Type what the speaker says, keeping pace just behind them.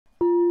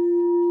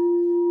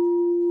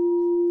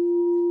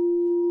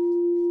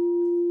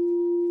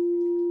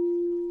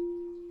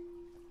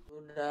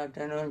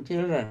afternoon,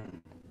 children.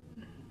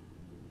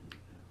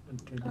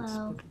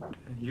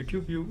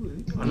 YouTube,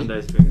 you Ananda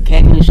is doing.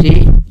 Can you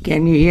see?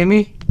 Can you hear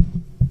me?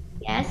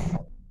 Yes.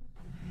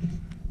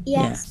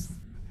 Yes.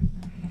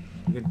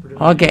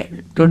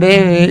 Okay. Today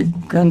we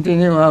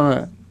continue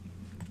our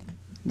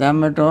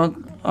Dhamma talk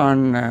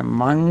on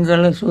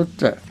Mangala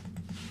Sutta.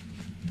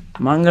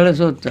 Mangala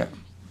Sutta.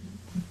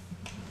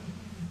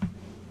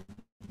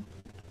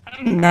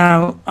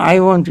 Now I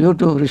want you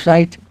to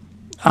recite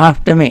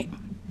after me.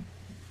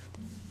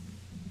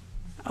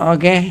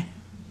 Okay?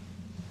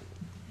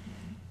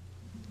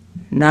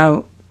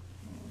 Now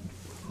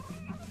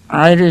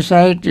I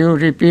recite, you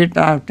repeat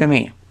after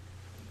me.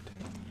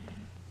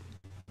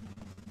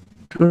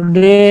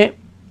 Today,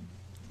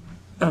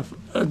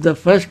 the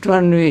first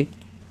one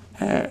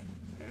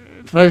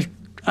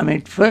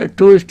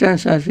two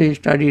stanzas we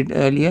studied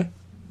earlier.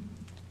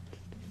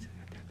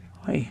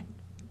 Why?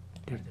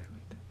 We're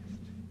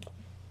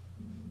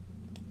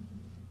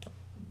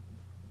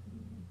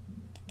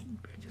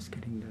just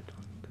getting that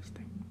on this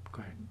thing.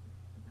 Go ahead.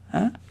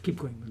 Huh? Keep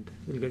going, Bhante.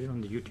 We'll get it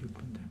on the YouTube.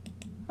 Bhante.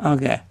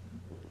 Okay.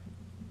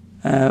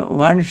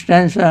 One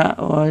stanza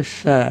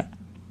was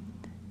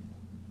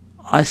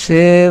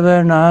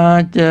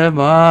Asevanacha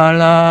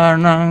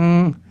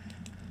balanang.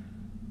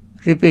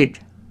 Repeat.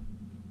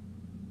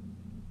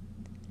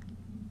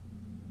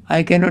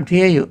 I cannot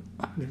hear you.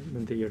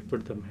 Bhante, you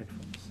put the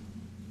headphones.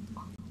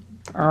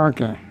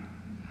 Okay.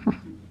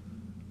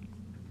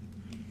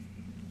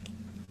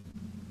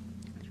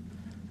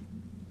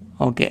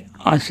 Okay.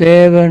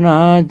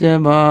 Asevanacha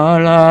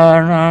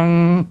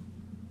balanang.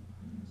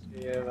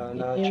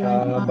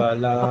 Sevanacha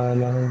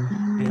balanam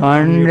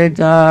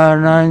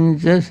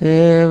Panditanancha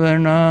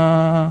sevana.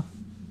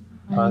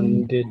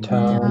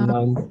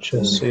 Panditanancha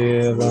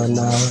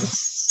sevana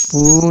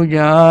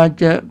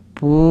Pujacha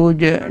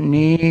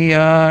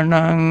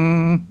pujaniyanang.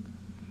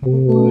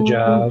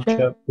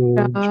 Pujacha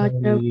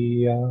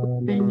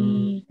pujaniyanam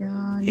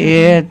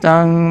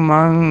Etang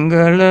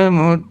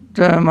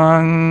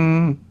mangalamuttamang.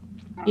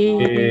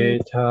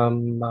 Etam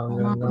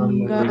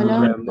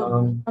mangalam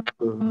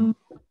uttamam.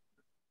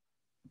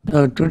 So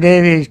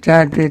today we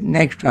start with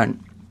next one.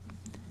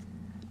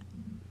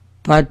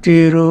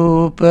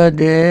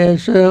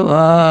 Patirupadesa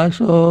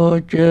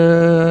vasocha.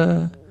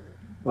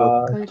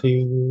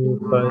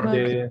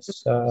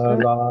 Patirupadesa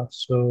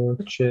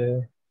vasocha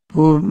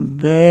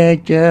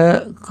Pubbecha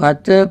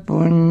kata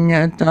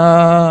punyata.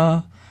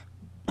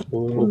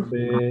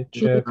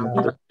 Pubbecha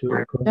katu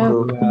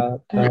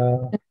punyata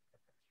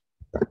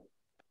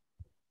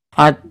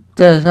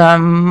Atta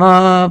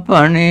samma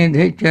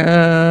panidhicha.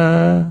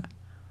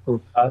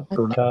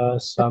 Atta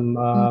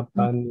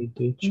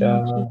samapanidicha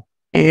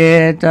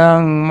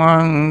Etang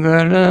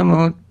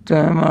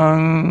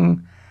mangalamuttamang.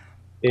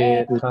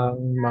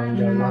 Etang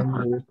mangalam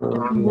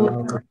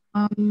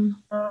uttamam.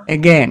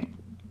 Again.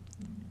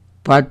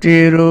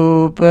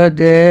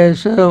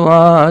 Patirupadesa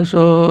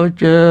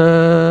vasocha.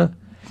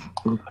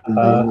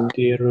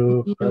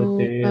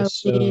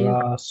 Patirupadesa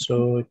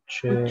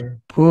vasocha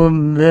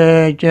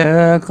Pubbecha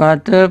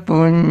kata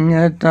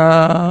punyata.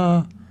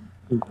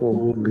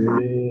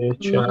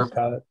 Pubbecha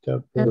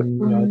kata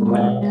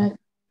punyata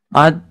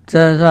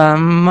Atta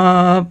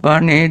samma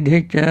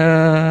panidhicha.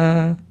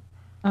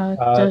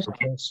 Atta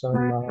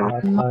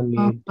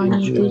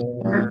samapanidicha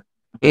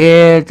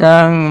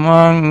Etang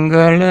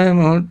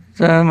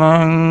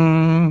mangalamuttamang.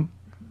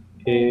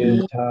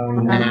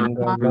 Etang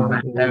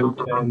mangalam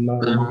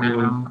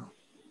uttamam.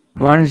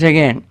 Once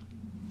again.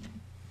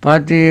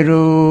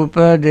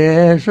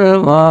 Patirupadesa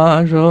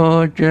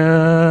vasocha.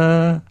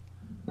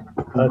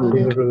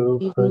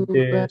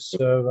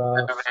 Patirupadesa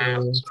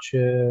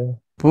vasocha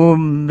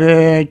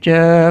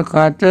Pubbecha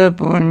kata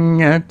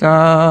punyata.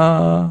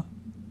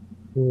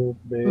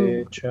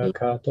 Pubbecha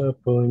kata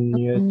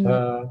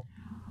punyata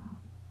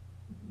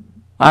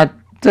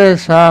Atta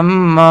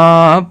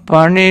samma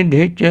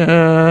panidhicha.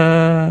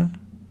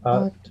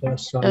 Atta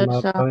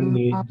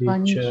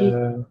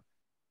samapanidicha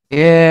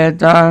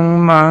Etang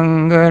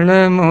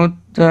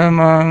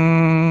mangalamuttamang.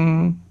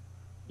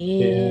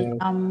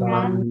 Etang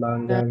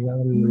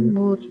mangalam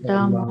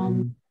uttamam.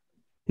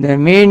 The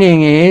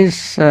meaning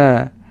is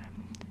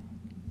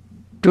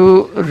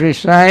to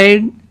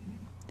reside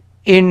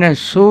in a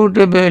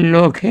suitable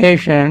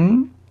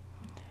location,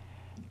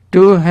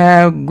 to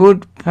have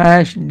good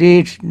past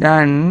deeds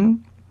done,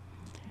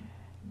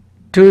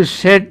 to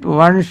set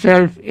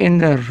oneself in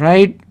the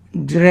right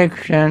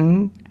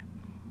direction.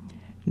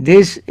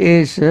 This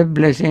is a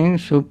blessing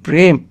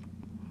supreme.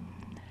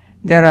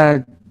 There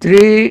are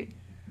 3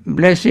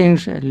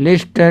 blessings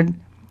listed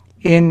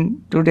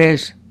in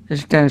today's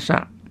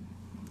stanza.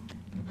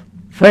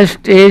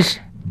 First is,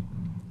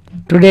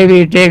 today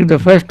we take the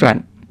first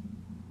one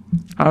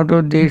out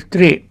of these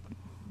 3.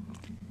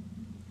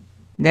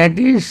 That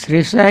is,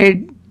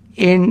 reside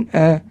in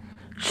a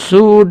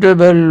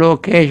suitable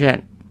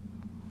location.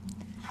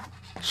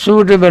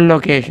 Suitable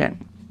location.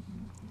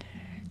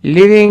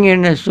 Living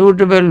in a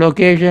suitable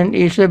location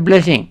is a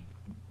blessing.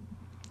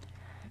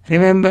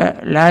 Remember,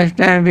 last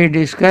time we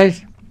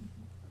discussed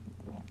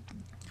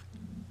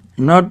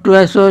not to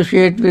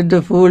associate with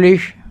the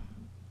foolish,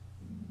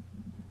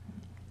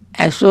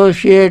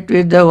 associate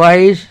with the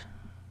wise,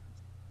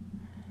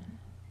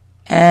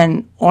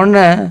 and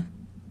honor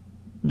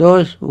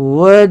those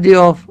worthy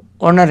of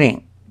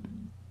honoring.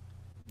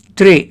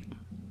 3.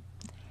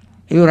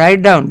 You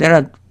write down,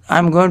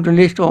 I'm going to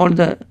list all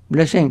the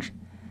blessings.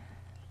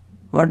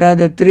 What are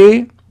the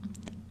 3?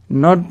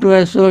 Not to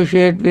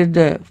associate with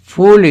the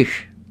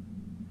foolish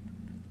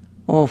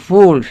or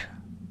fools.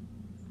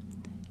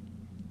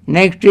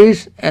 Next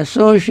is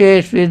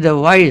associate with the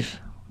wise.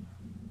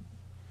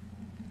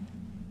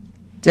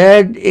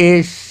 Third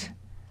is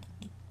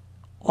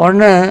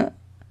honor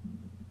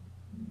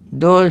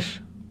those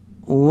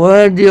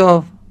worthy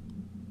of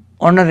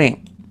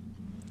honoring.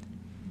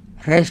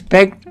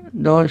 Respect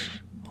those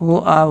who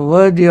are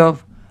worthy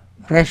of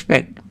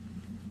respect.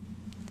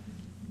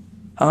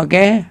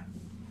 Okay?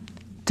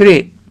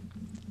 3.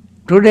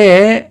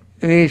 Today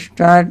we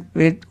start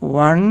with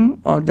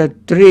one of the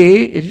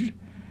 3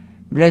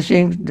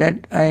 blessings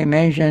that I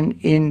mentioned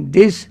in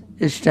this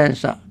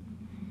stanza.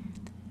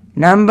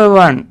 Number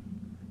 1.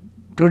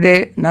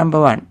 Today, number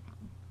 1.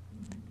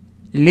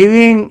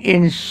 Living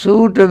in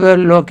suitable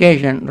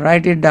location.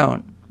 Write it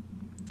down.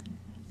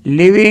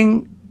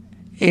 Living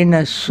in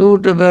a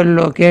suitable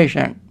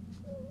location.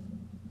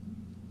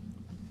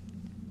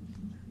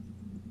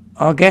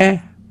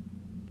 Okay?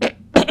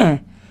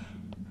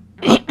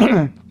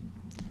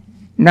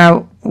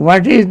 Now,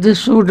 what is the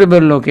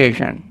suitable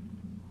location?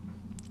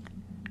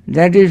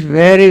 That is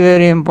very,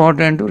 very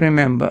important to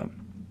remember.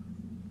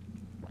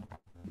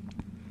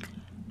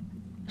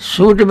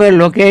 Suitable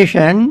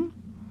location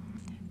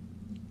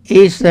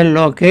is the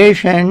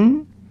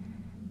location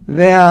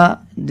where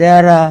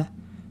there are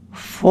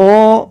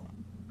 4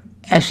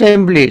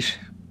 assemblies.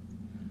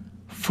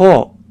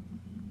 4.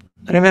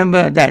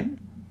 Remember that.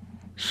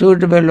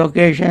 Suitable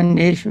location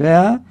is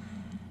where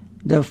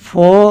the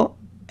 4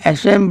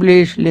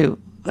 assemblies live.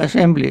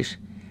 Assemblies.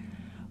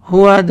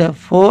 Who are the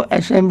 4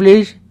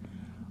 assemblies?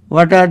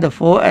 What are the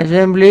 4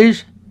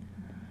 assemblies?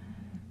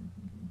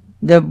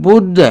 The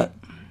Buddha,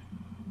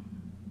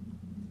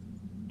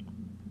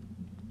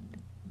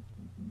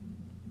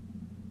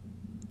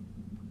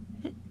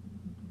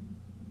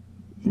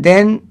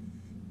 then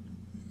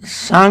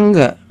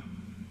Sangha,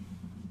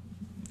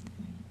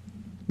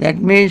 that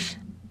means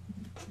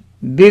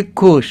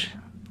bhikkhus,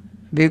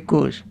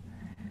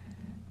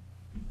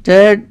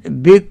 third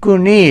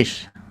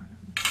bhikkhunis,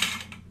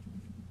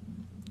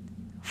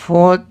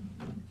 fourth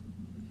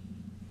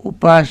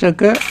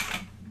upasaka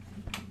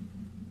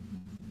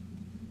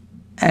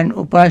and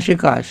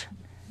upasikas.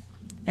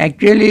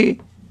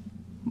 Actually,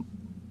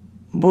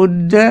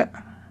 Buddha,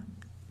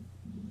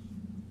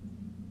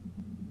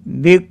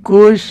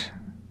 bhikkhus,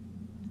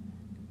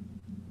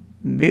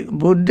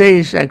 Buddha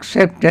is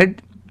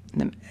accepted,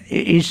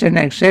 is an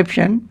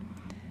exception.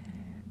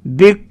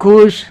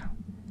 Bhikkhus,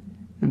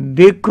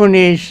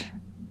 bhikkhunis,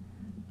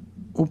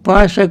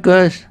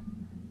 upasakas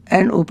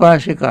and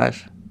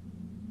upasikas.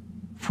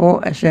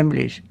 4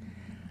 assemblies.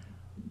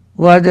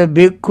 Who are the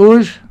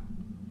bhikkhus?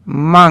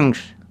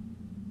 Monks.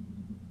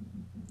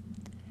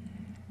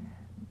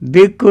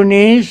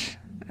 Bhikkhunis,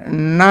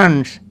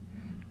 nuns.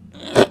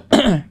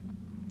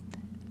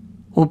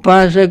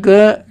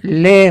 Upasaka,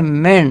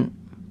 laymen.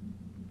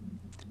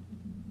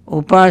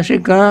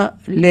 Upasika,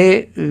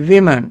 lay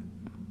women.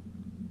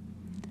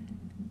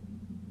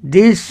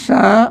 These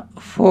are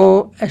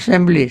 4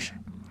 assemblies.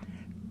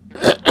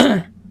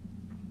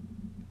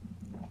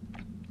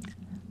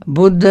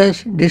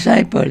 Buddha's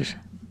disciples.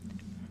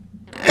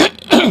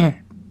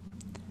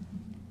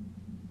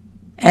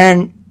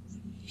 And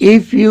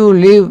if you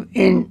live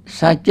in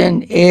such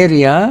an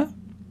area,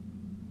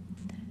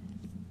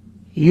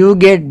 you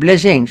get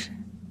blessings.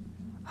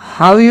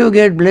 How you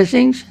get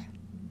blessings?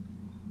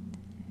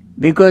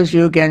 Because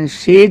you can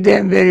see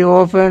them very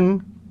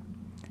often,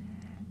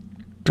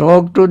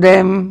 talk to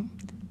them,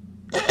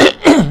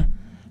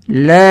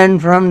 learn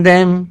from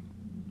them,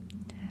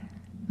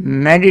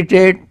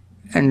 meditate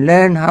and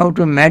learn how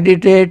to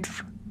meditate.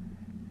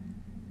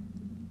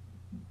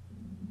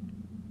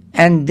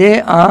 And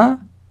they are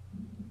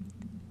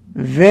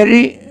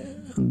very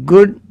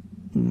good,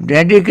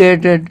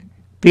 dedicated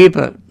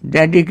people,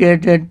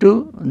 dedicated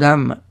to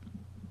Dhamma.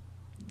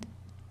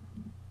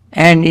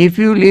 And if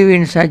you live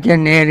in such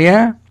an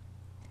area,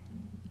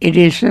 it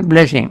is a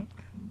blessing.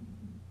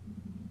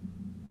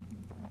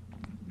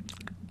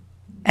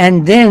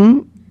 And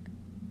then,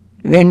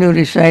 when you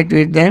recite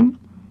with them,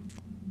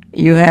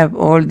 you have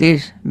all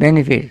these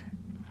benefits.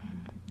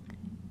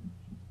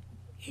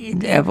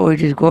 Therefore,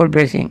 it is called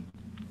blessing.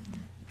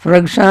 For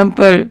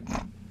example,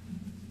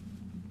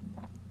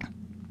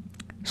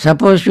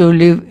 suppose you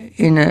live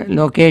in a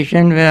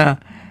location where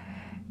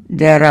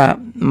there are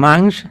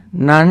monks,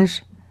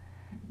 nuns,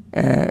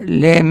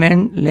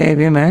 laymen,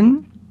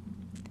 laywomen.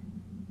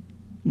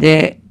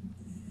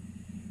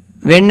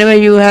 Whenever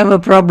you have a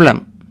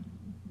problem,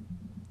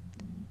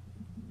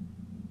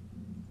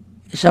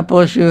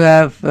 suppose you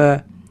have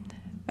a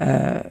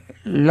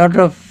lot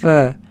of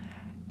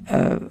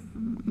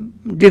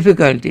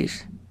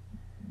difficulties.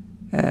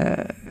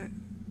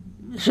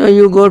 So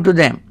you go to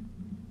them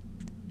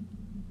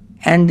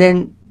and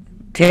then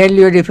tell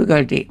your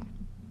difficulty.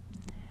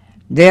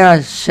 They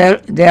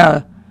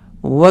are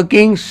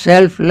working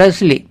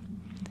selflessly.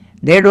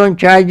 They don't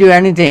charge you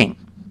anything.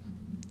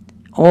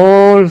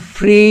 All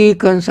free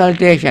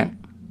consultation.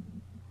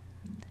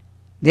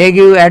 They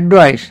give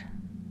advice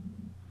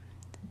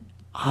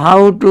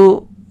how to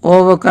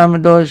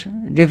overcome those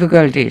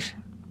difficulties.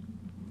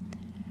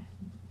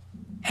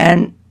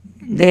 And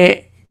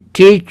they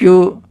teach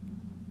you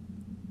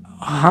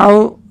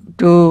how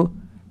to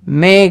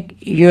make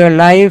your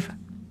life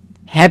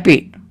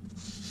happy.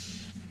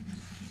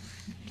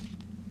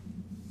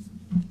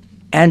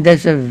 And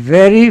that's a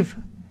very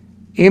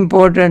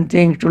important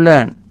thing to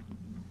learn.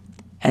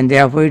 And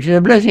therefore it is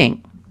a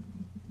blessing.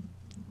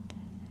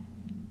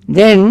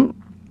 Then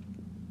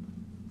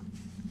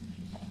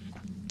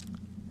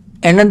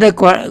another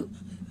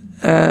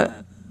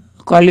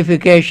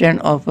qualification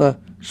of a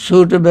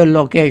suitable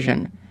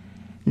location.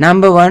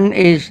 Number one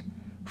is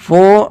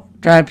 4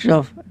 types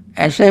of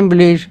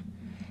assemblies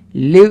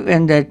live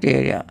in that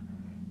area.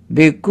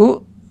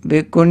 Bhikkhu,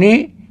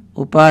 Bhikkhuni,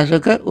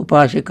 Upasaka,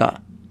 Upasika.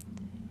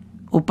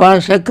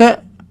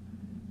 Upasaka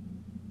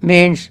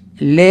means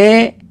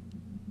lay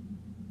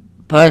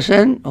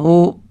person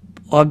who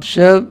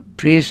observe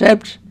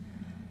precepts,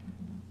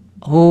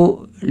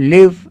 who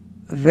live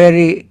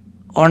very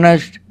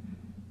honest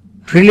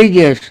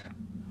religious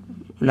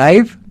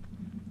life.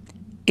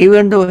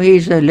 Even though he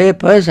is a lay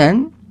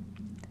person,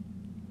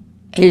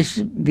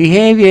 his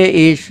behavior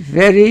is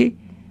very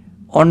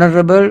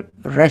honorable,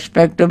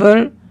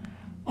 respectable,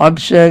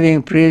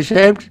 observing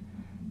precepts,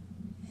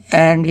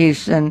 and he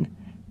is an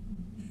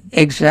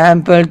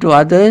example to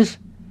others.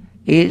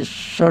 He is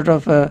sort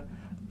of a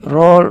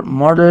role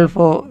model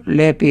for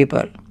lay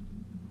people.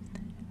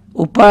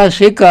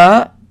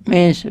 Upasika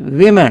means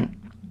women.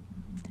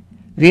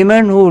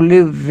 Women who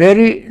live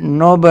very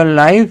noble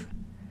life,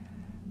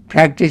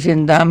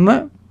 practicing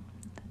Dhamma,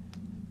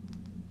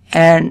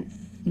 and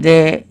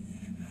they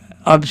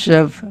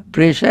observe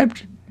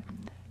precepts,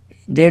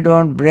 they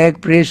don't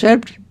break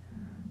precepts,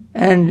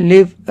 and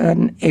live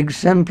an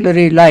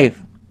exemplary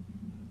life.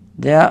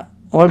 They are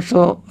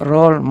also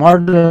role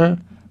model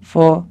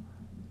for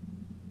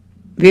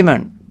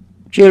women,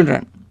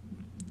 children.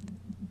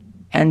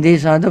 And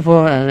these are the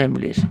 4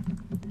 assemblies.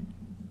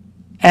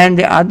 And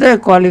the other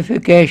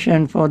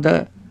qualification for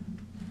the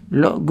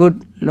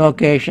good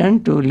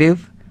location to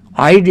live,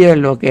 ideal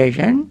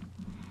location.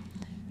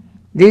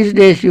 These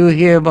days you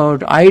hear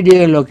about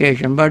ideal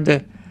location, but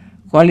the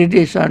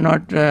qualities are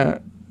not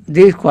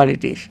these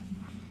qualities.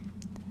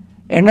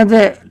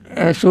 Another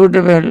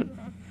suitable,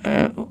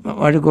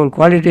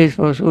 qualities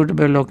for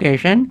suitable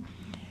location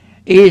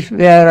is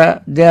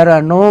where there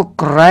are no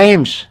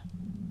crimes,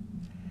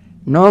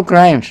 no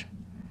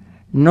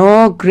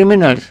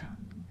criminals.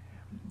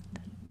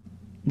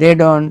 They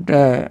don't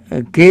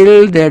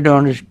kill, they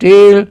don't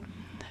steal,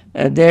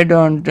 they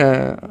don't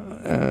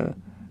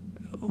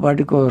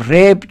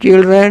rape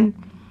children,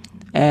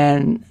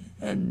 and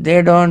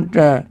they don't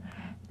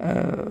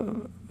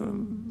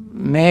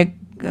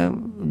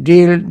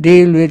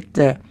deal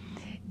with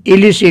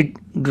illicit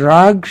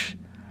drugs,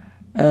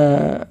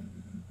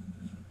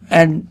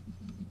 and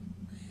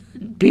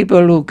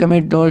people who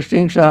commit those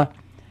things are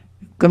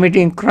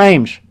committing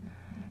crimes,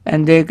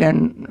 and they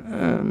can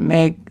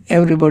make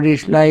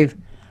everybody's life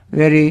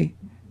very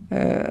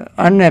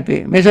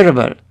unhappy,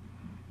 miserable.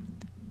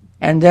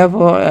 And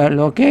therefore a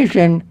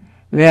location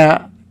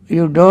where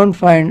you don't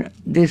find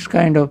this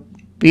kind of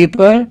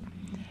people,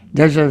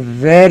 that's a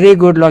very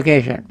good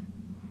location.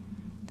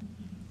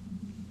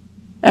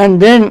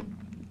 And then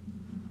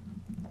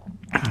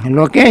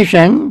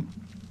location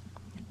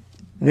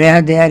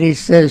where there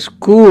is a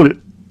school,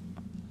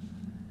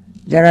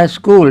 there are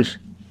schools,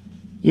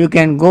 you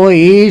can go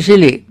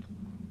easily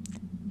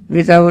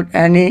without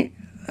any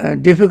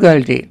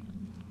difficulty.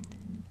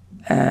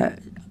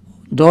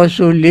 Those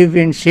who live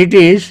in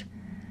cities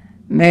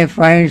may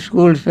find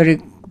schools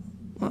very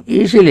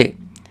easily,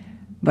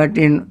 but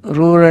in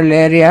rural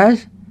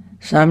areas,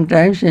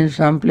 sometimes in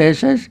some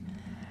places,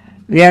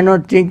 we are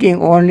not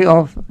thinking only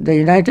of the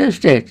United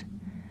States.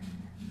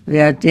 We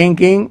are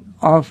thinking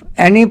of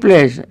any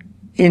place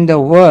in the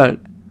world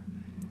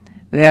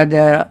where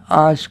there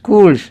are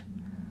schools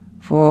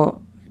for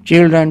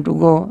children to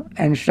go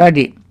and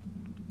study.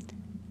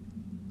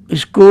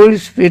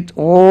 Schools with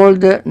all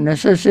the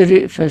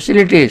necessary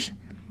facilities.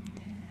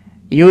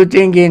 You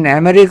think in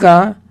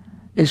America,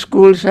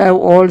 schools have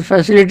all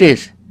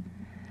facilities,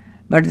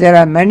 but there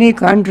are many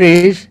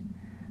countries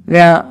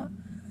where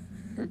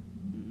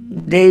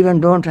they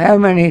even don't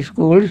have many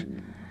schools,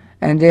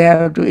 and they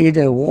have to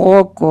either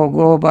walk or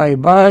go by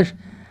bus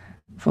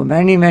for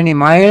many, many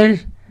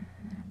miles,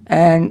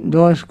 and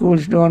those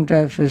schools don't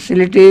have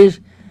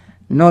facilities,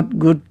 not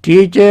good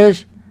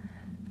teachers,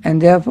 and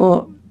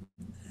therefore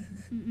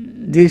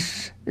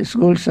these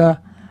schools are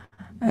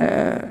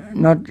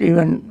not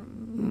even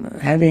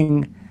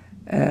having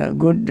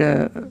good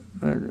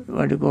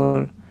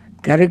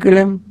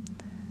curriculum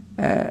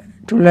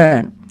to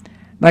learn.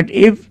 But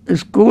if the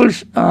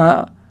schools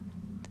have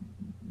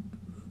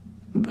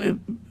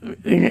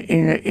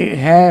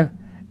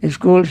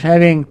schools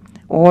having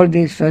all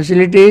these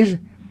facilities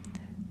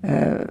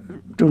to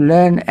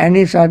learn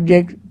any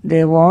subject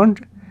they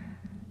want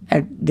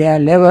at their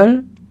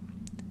level,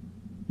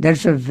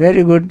 that's a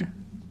very good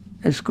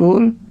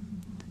school,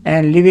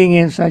 and living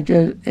in such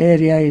an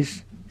area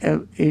is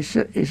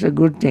a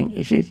good thing.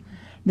 You see,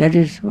 that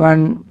is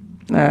one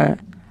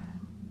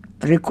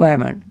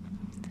requirement.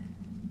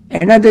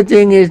 Another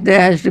thing is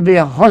there has to be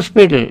a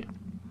hospital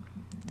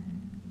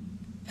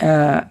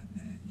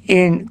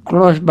in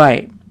close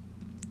by,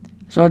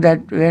 so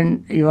that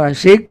when you are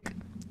sick,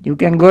 you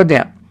can go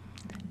there.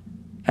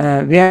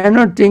 We are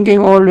not thinking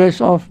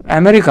always of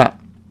America.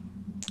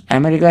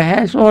 America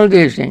has all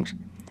these things,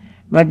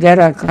 but there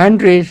are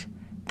countries,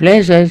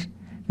 places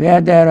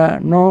where there are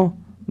no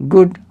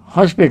good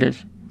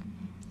hospitals.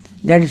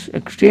 That is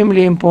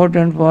extremely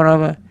important for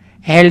our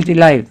healthy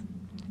life,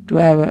 to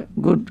have a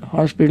good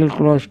hospital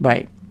close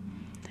by.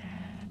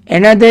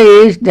 Another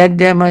is that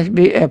there must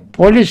be a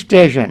police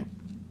station.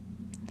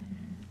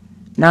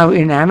 Now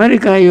in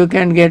America you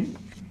can get,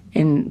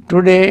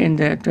 today in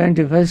the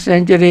 21st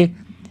century,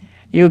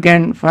 you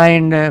can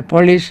find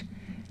police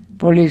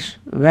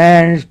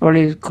vans,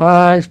 police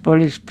cars,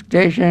 police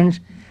stations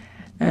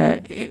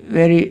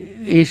very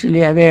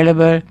easily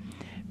available.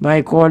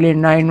 By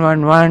calling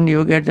 911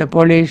 you get the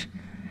police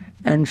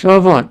and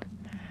so forth.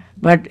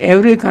 But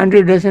every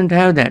country doesn't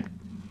have that.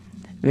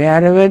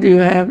 Wherever you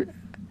have,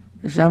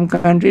 some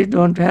countries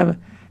don't have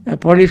a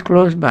police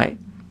close by,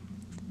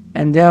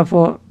 and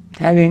therefore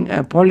having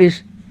a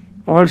police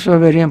also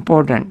very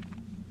important.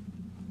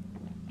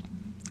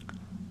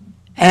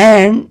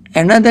 And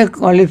another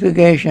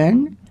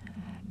qualification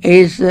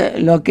is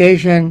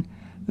location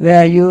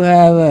where you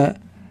have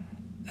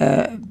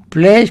a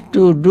place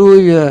to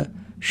do your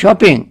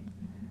shopping.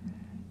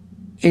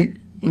 It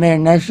may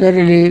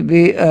necessarily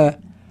be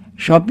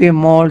shopping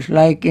malls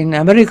like in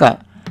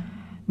America,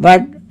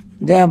 but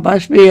there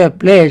must be a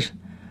place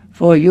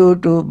for you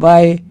to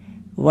buy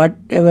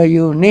whatever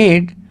you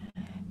need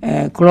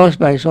close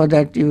by, so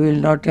that you will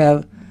not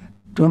have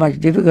too much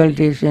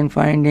difficulties in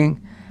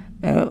finding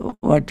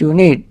what you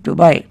need to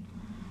buy.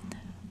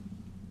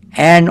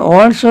 And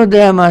also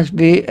there must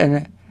be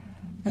a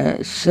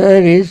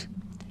service,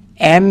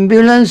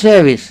 ambulance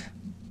service,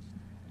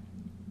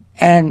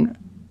 and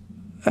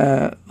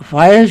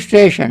fire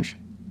stations.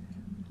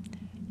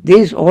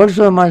 These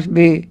also must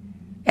be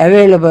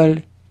available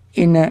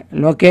in a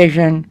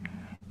location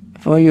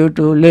for you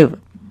to live.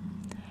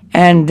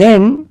 And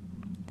then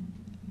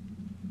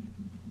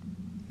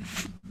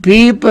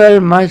people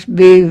must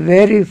be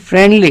very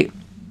friendly.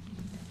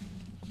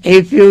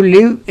 If you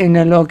live in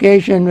a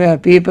location where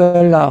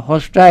people are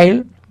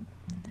hostile,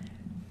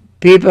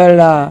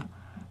 people are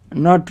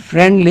not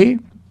friendly,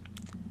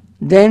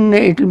 then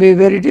it will be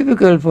very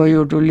difficult for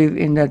you to live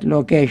in that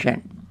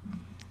location.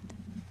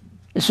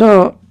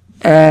 So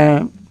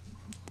I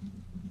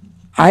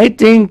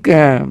think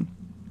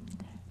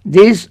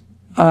these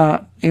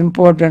are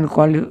important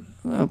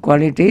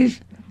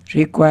qualities,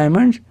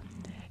 requirements.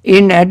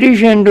 In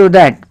addition to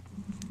that,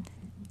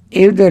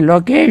 if the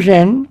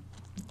location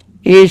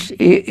is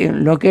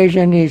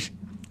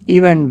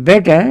even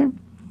better,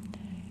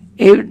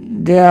 if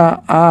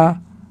there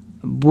are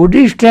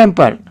Buddhist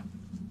temple.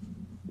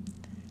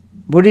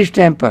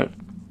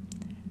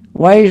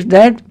 Why is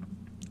that?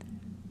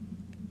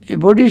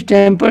 Buddhist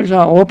temples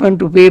are open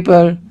to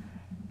people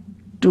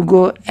to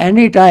go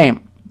any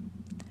time.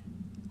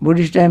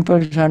 Buddhist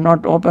temples are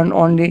not open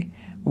only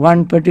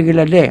one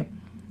particular day,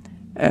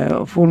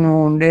 full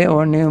moon day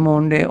or new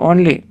moon day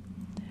only.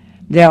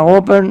 They are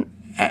open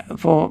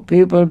for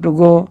people to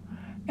go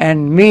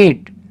and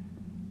meet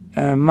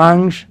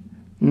monks,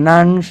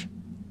 nuns,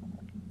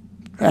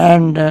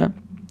 and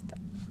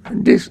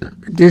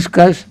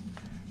discuss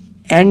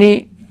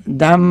any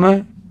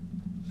Dhamma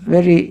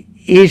very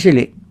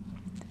easily.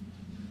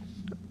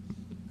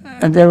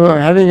 And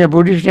having a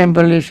Buddhist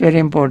temple is very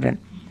important.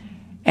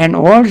 And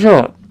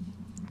also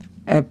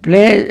a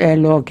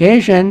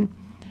location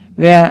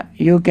where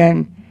you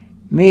can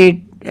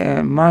meet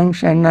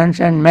monks and nuns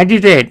and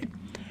meditate,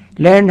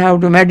 learn how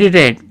to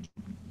meditate.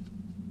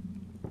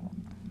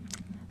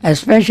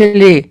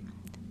 Especially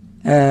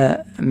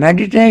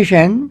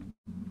meditation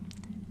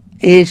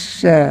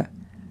is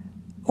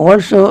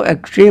also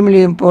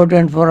extremely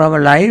important for our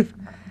life,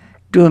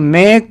 to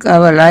make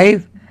our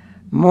life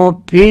more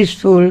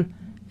peaceful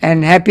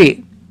and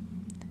happy,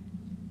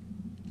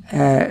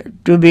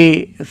 to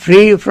be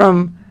free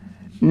from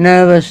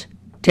nervous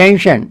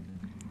tension,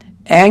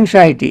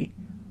 anxiety,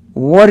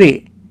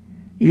 worry.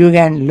 You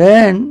can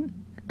learn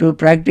to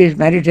practice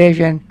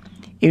meditation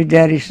if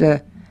there is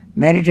a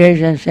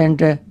meditation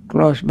center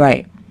close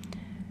by.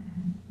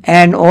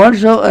 And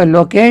also a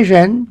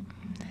location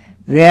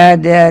where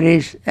there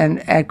is an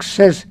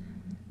access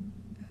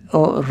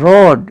or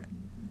road.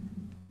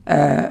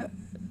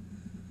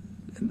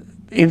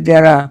 If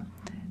there are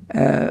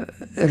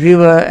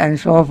river and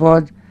so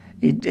forth,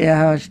 it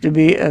has to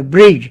be a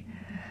bridge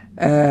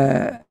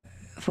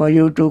for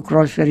you to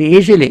cross very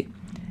easily.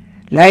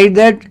 Like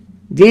that,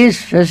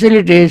 these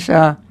facilities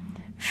are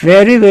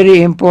very,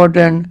 very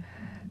important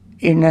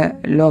in a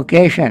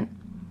location.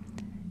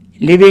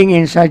 Living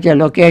in such a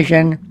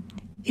location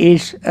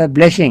is a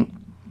blessing.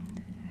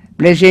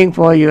 Blessing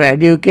for your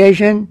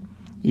education,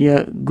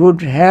 your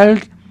good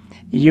health,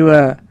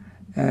 your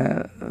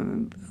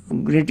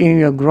getting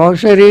your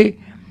grocery,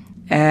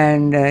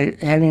 and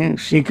having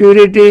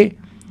security,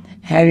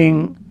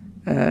 having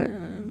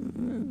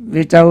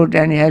without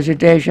any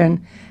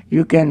hesitation,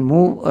 you can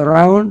move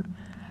around.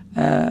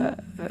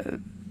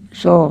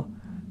 So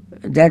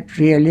that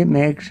really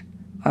makes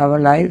our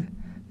life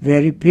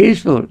very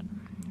peaceful.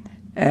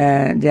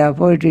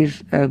 Therefore, it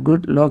is a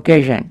good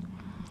location.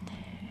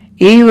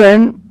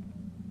 Even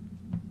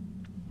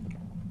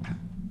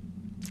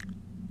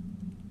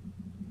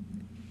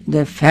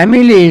the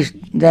families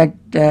that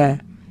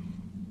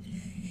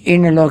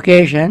in a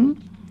location,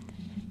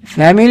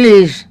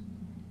 families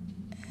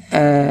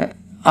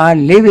are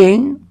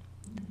living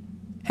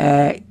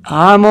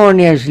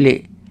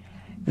harmoniously,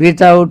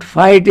 without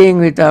fighting,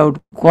 without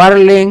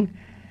quarreling,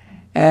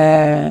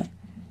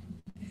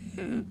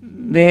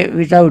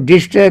 without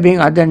disturbing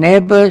other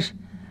neighbors.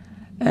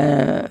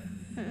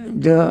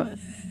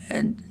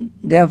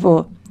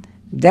 Therefore,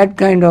 that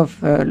kind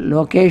of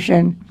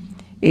location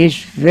is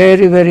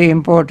very, very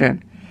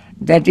important.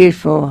 That is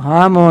for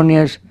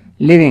harmonious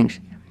livings.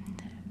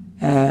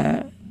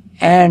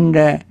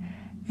 And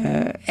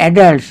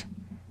adults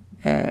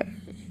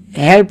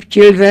help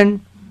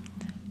children.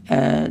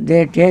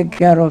 They take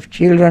care of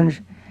children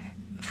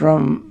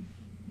from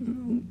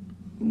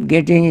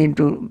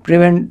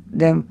prevent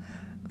them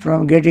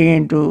from getting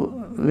into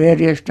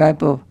various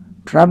type of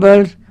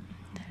troubles.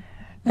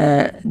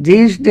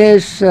 These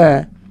days,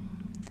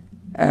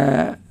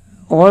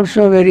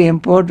 also very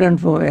important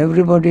for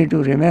everybody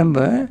to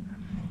remember,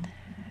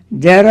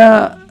 there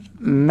are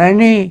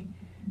many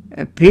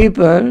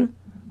people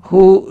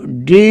who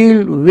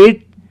deal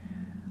with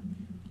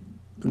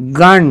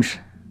guns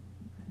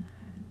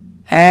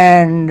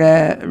and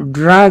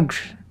drugs,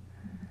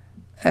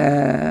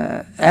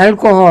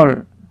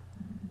 alcohol,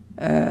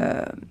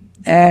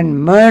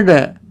 and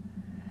murder.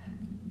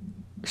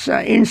 So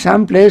in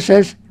some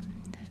places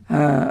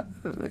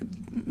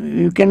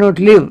you cannot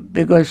live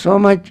because so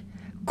much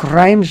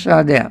crimes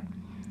are there.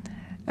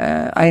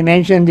 I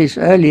mentioned this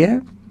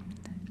earlier,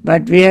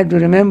 but we have to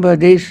remember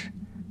these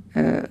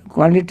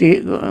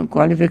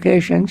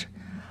qualifications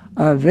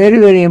are very,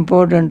 very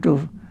important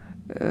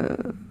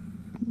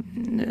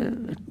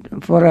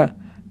for a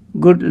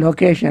good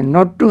location,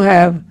 not to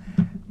have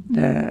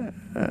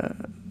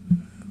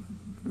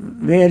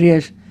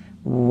various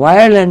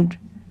violent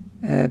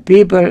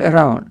people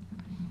around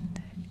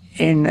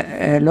in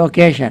a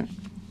location.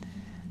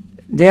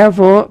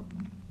 Therefore,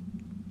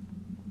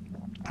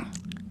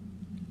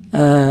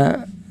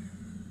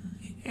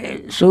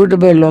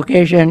 suitable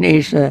location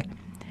is a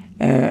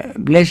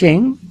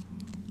blessing,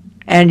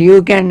 and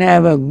you can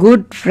have a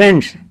good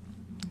friends.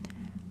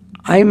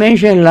 I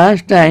mentioned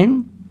last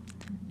time,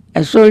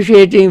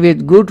 associating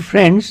with good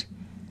friends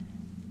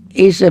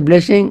is a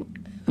blessing.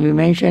 We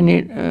mentioned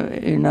it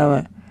in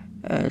our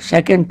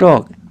second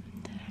talk.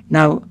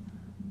 Now,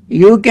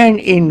 you can,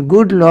 in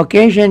good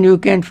location, you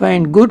can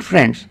find good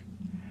friends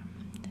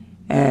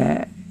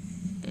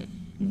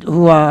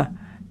who are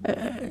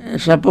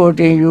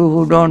supporting you,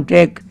 who don't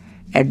take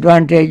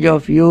advantage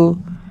of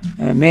you,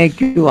 make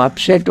you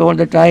upset all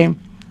the time,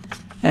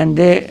 and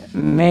they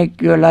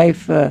make your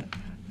life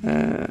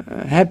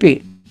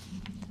happy.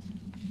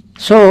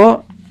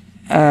 So,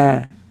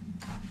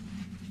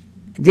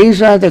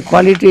 these are the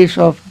qualities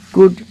of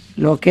good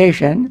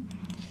location.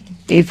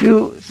 If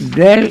you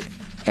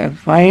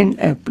find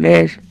a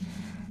place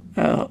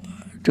to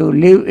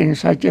live in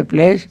such a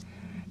place,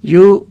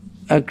 you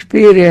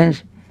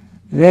experience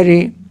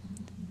very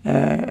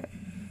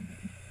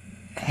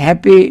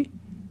happy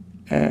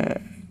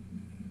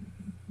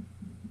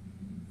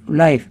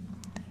life.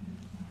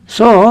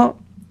 So,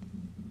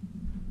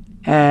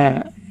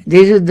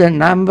 this is the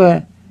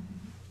number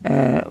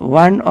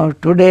one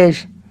of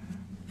today's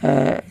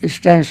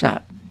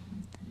stanza.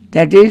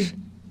 That is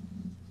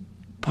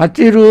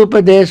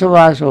Patirupa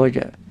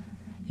Desavasoja,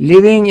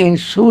 living in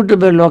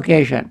suitable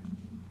location.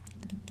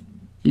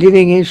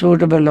 Living in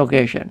suitable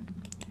location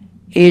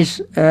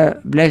is a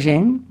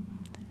blessing.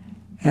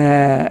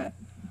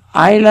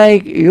 I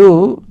like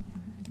you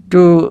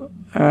to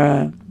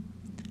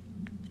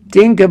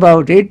think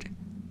about it,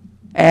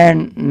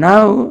 and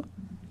now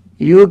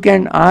you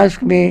can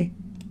ask me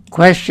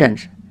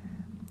questions.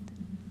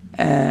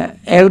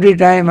 Every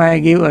time I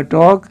give a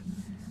talk,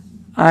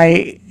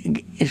 I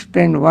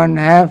spend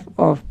 1/2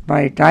 of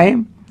my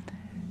time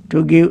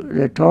to give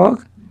the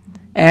talk,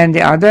 and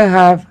the other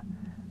half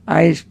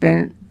I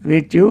spend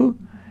with you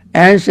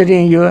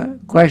answering your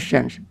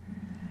questions.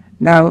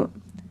 Now,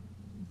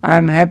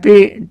 I'm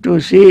happy to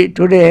see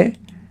today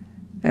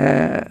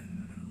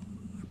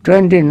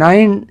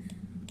 29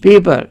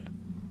 people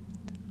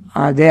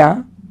are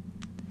there,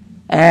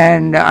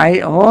 And I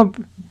hope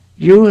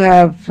you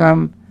have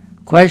some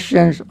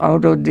questions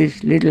out of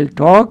this little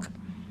talk,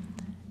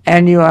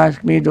 and you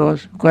ask me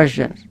those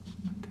questions.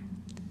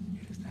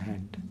 Here's the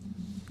hand.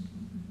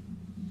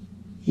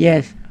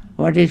 Yes,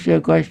 what is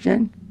your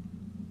question?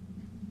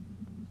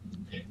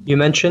 You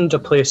mentioned a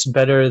place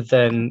better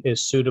than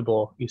is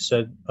suitable. You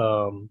said,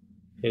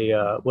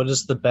 what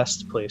is the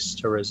best place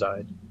to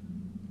reside?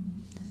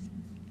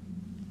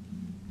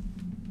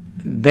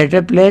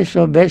 Better place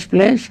or best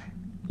place?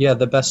 Yeah,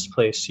 the best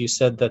place. You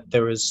said that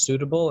there was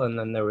suitable and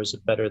then there was a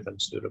better than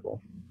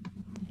suitable.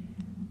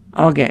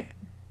 Okay.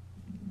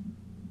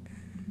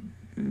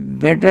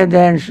 Better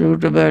than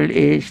suitable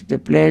is the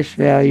place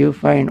where you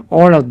find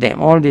all of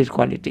them, all these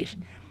qualities.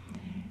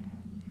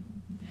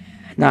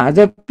 Now,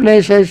 other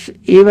places,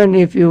 even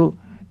if you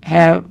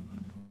have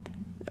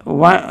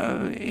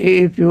one,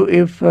 if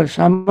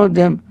some of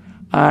them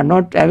are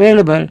not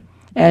available,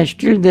 and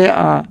still there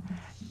are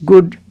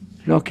good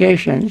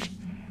locations.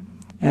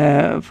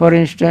 For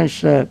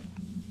instance,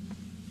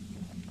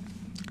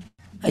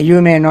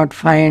 you may not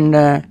find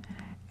a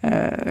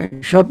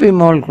shopping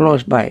mall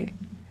close by,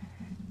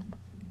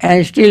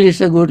 and still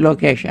it's a good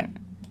location.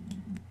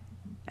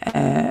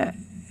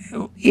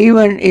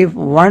 Even if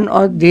one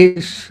of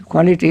these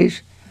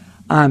qualities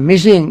are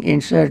missing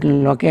in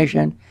certain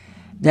location,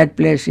 that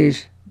place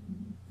is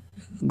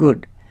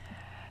good.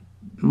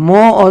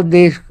 More of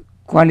these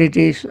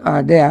qualities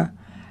are there,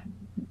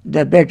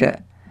 the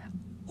better.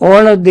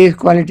 All of these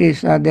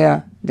qualities are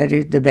there, that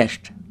is the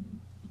best.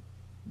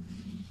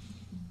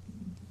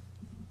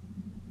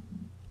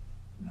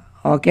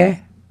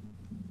 Okay?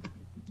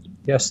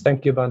 Yes,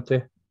 thank you,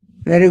 Bhante.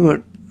 Very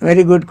good.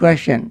 Very good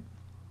question.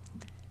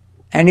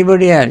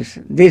 Anybody else?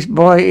 This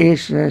boy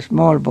is a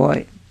small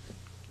boy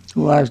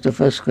who asked the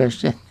first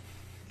question.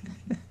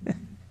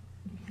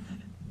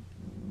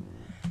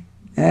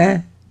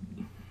 Eh?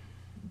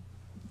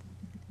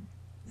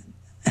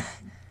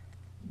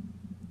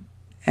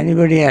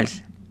 Anybody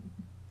else?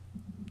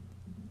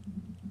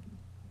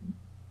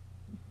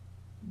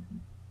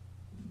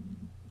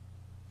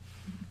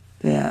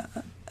 Yeah,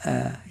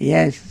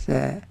 yes,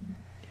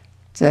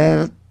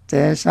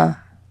 Teresa.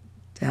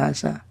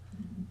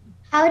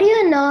 How do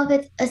you know if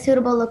it's a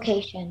suitable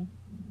location?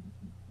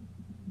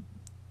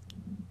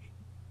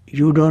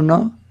 You don't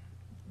know?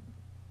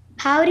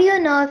 How do you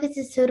know if it's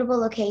a suitable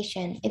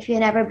location if you've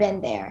never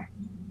been there?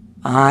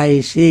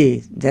 I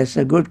see. That's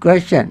a good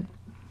question.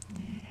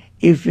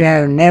 If you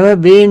have never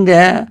been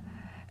there,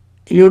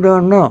 you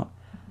don't know.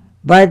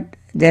 But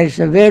there's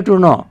a way to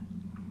know.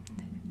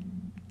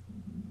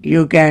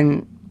 You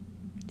can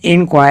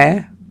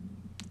inquire,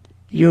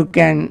 you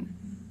can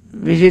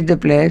visit the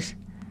place,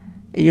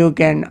 you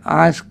can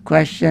ask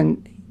questions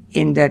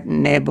in that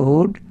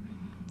neighborhood,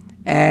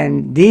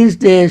 and these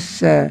days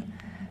there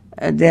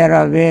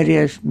are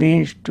various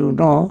means to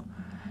know.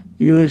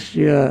 Use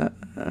your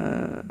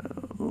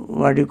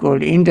what you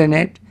call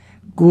internet,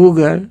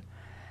 Google,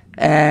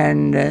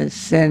 and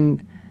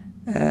send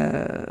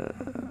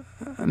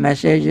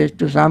messages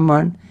to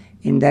someone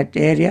in that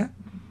area.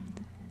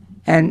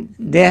 And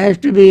there has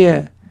to be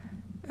a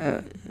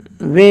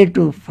way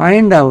to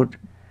find out,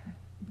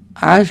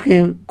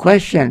 asking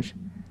questions.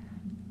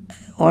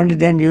 Only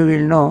then you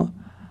will know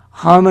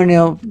how many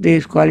of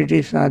these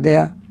qualities are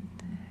there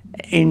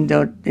in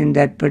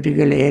that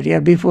particular area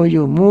before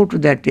you move to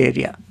that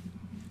area.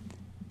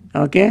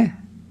 Okay?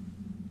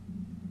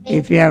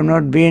 If you have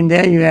not been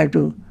there, you have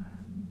to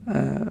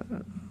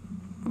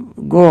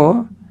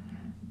go,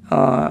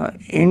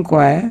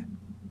 inquire,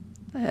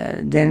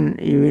 then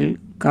you will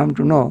come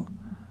to know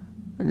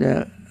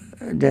whether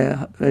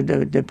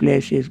the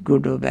place is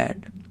good or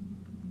bad.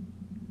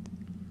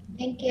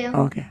 Thank you.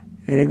 Okay,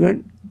 very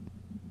good.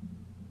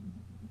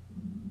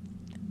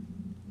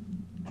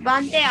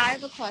 Bhante, I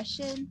have a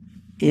question.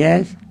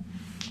 Yes?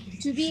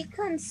 To be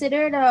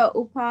considered a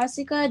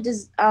upasika,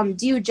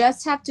 do you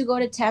just have to go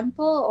to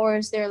temple, or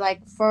is there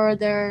like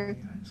further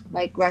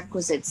like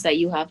requisites that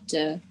you have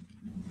to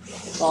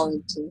fall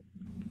into?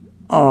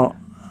 Oh,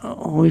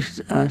 who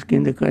is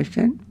asking the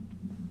question?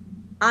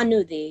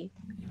 Anudhi,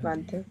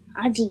 Bhante.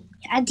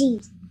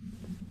 Adi.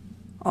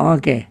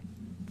 Okay.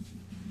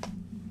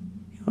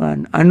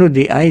 One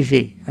Anudhi, I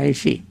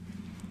see.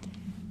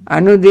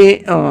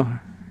 Anudhi,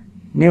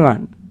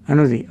 Nivan,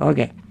 Anudhi,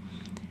 okay.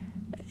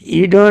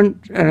 You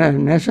don't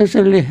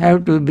necessarily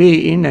have to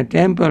be in a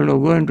temple or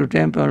going to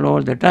temple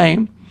all the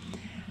time.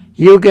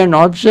 You can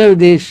observe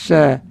this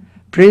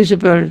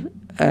principle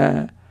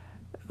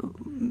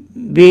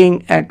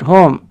being at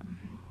home.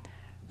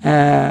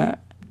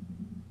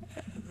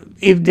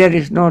 If there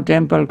is no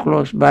temple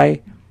close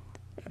by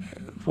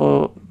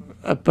for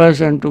a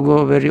person to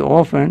go very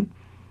often,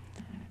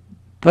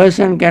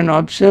 person can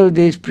observe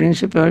these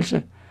principles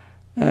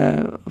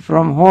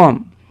from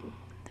home.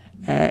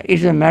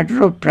 It's a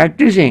matter of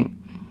practicing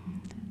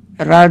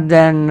rather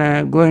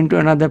than going to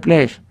another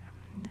place.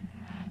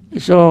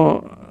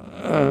 So,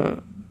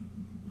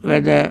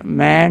 whether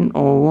man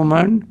or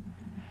woman,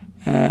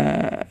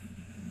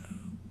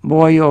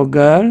 boy or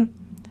girl,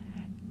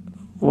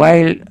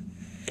 while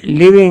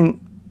living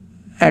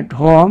at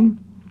home,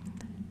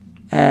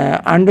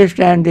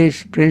 understand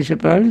these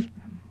principles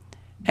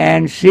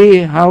and see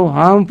how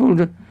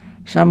harmful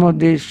some of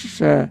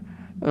these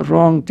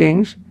wrong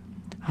things,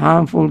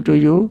 harmful to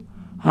you,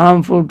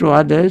 harmful to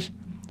others,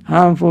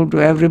 harmful to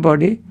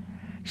everybody.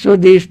 So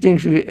these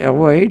things we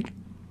avoid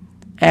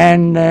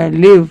and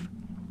live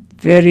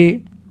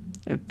very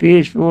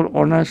peaceful,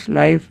 honest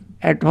life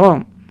at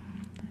home.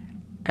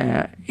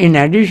 In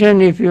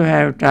addition, if you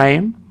have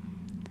time,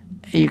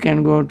 you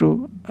can go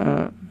to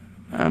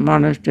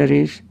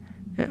monasteries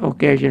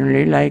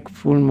occasionally, like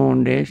full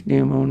moon days,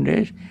 new moon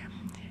days.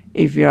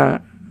 If you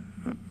are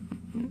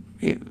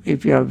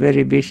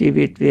very busy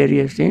with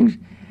various things,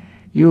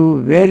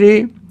 you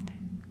very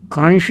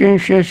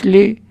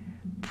conscientiously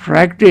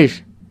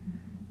practice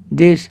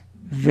these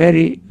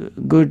very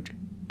good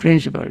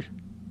principles.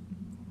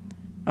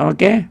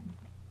 Okay?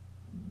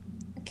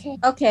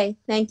 Okay,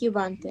 thank you,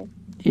 Bhante.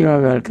 You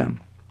are welcome.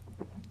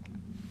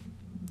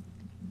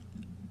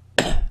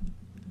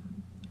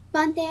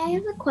 Bhante, I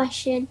have a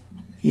question.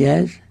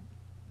 Yes?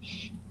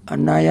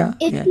 Anaya?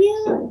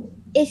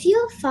 If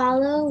you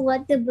follow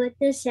what the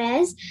Buddha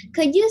says,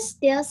 could you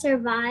still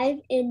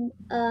survive in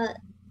a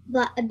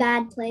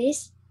bad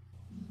place?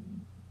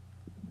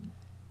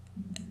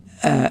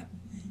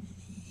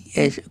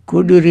 Yes.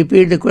 Could you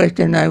repeat the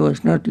question? I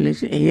was not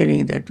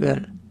hearing that well.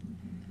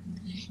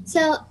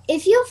 So,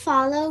 if you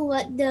follow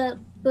what the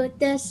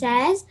Buddha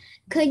says,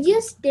 could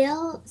you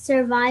still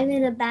survive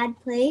in a bad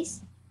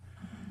place?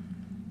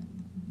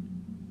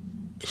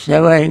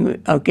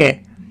 Surviving,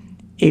 okay.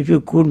 If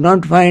you could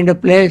not find a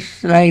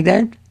place like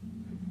that,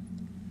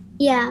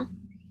 Yeah.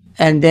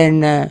 and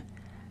then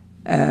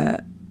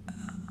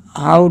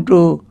how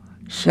to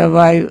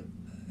survive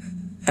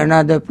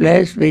another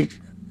place which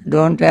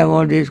don't have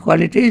all these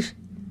qualities,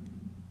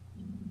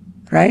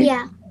 right?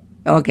 Yeah.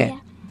 Okay.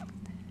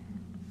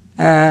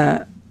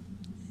 Well,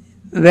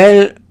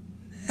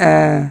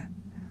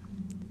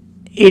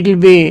 it'll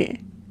be,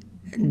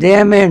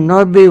 there may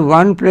not be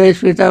one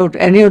place without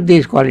any of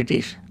these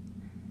qualities.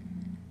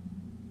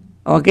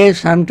 Okay,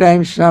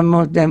 sometimes some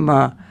of them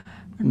are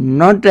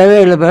not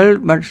available,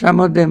 but some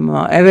of them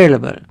are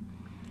available.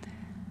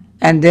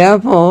 And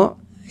therefore,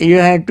 you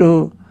have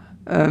to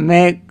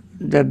make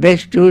the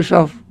best use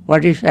of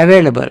what is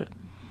available.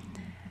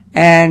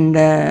 And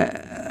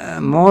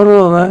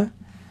moreover,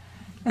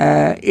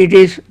 it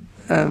is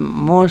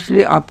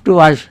mostly up to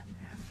us.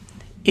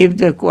 If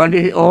the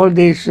quality, all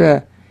these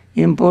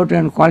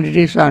important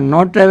qualities are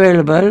not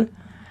available,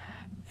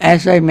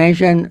 as I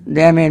mentioned,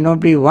 there may not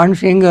be one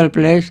single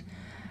place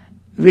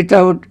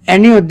without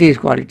any of these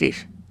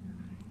qualities.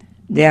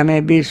 There may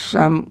be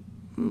some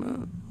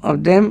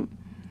of them,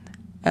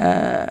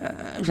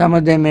 some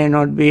of them may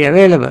not be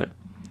available.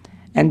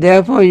 And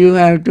therefore you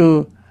have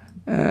to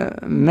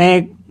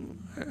make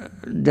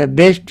the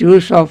best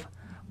use of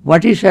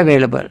what is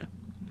available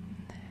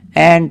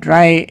and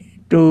try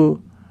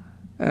to,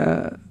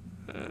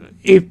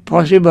 if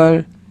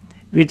possible,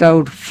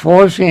 without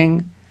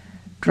forcing,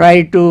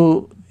 try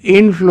to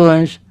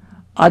influence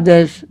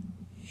others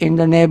in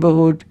the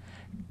neighborhood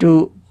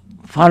to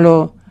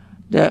follow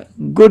the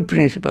good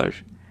principles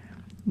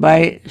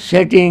by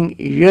setting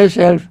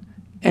yourself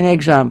an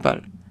example.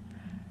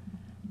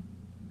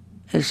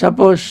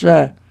 Suppose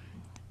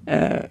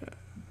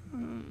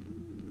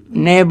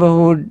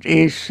neighborhood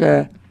is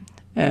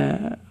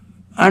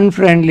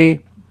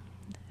unfriendly,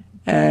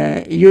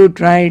 you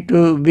try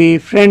to be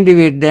friendly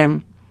with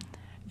them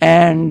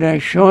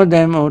and show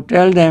them or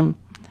tell them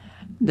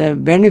the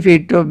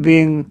benefit of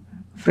being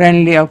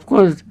friendly. Of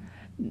course,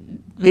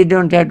 we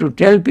don't have to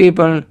tell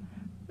people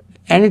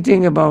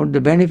anything about the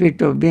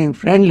benefit of being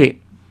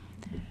friendly.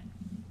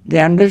 They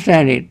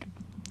understand it.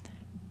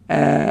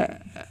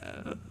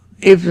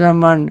 If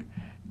someone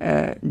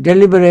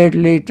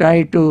deliberately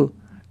try to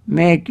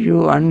make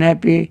you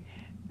unhappy,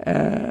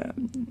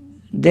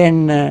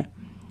 then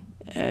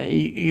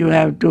you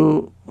have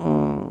to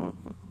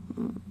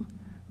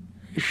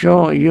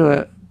show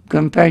your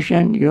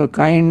compassion, your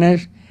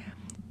kindness,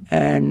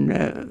 and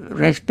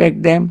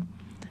respect them,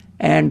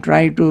 and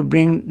try to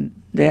bring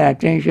their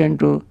attention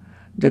to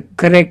the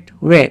correct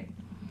way.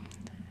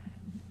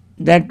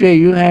 That way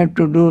you have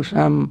to do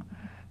some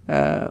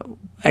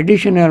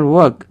additional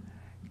work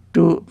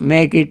to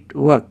make it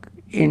work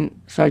in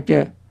such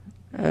a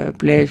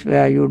place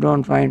where you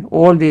don't find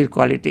all these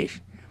qualities.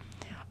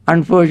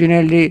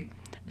 Unfortunately,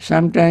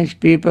 sometimes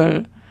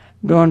people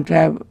don't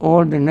have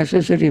all the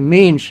necessary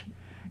means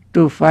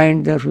to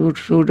find the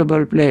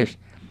suitable place.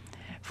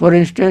 For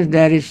instance,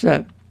 there is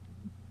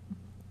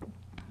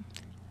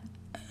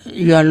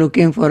you are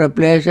looking for a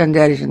place and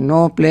there is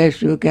no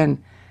place you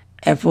can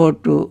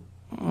afford to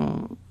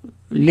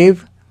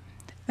live,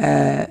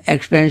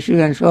 expensive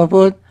and so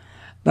forth,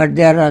 but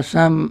there are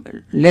some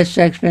less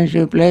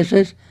expensive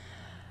places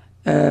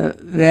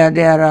where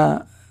there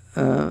are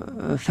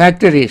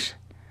factories,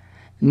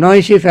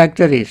 noisy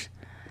factories,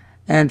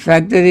 and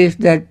factories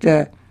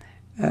that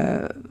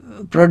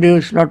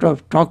produce lot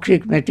of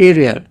toxic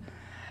material,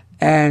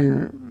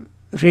 and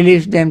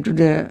release them to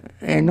the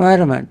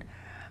environment,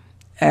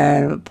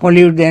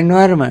 pollute the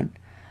environment,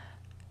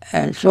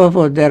 and so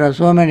forth. There are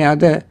so many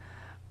other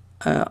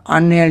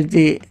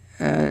unhealthy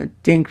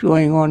things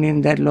going on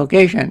in that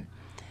location.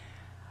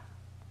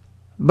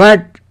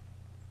 But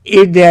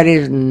if there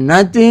is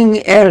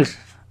nothing else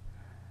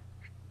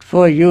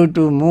for you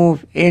to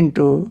move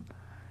into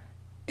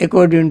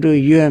according to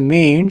your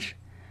means,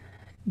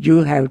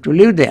 you have to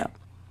live there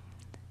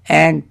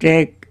and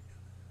take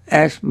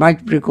as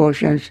much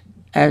precautions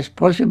as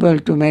possible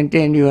to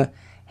maintain your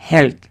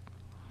health.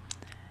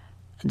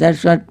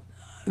 That's what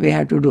we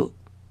have to do.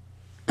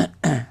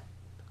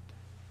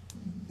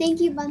 Thank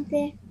you,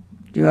 Bhante.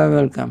 You are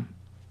welcome.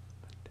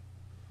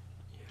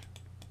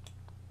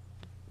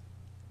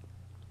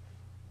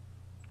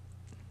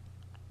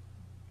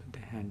 The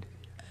hand.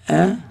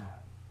 Huh?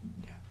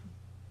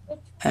 Which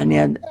Any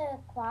one other? of the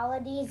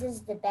qualities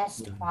is the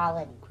best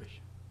quality?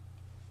 Question.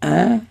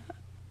 Huh?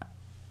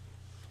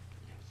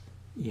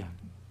 Yeah.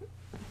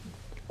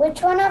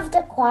 Which one of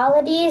the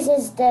qualities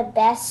is the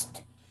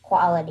best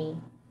quality?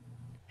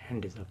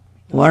 Hand is up.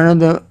 One of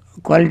the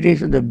qualities,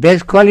 the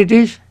best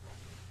qualities?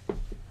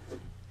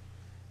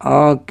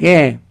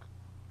 Okay.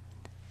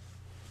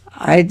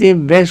 I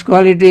think best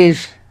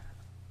qualities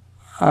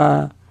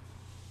are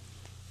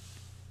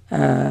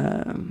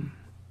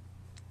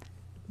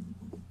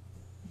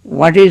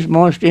what is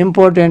most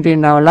important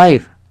in our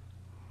life.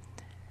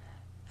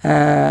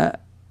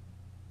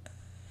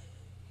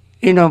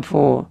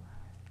 For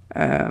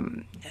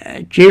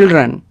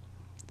children,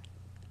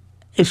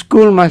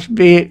 school must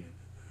be,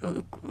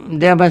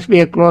 there must be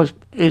a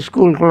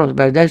school close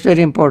by. That's a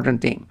very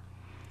important thing.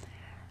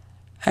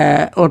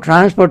 Or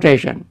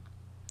transportation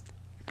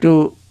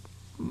to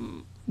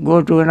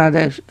go to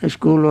another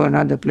school or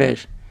another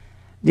place.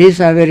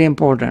 These are very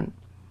important.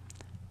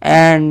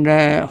 And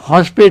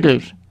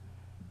hospitals,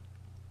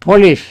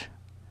 police,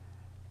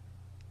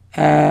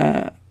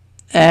 and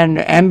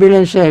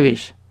ambulance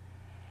service.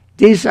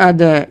 These are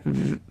the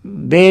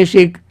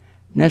basic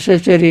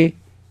necessary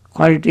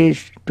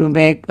qualities to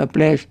make a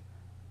place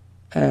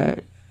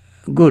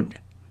good.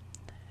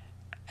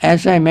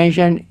 As I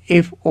mentioned,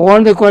 if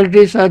all the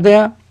qualities are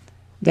there,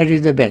 that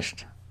is the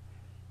best.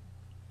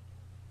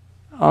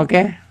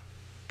 Okay?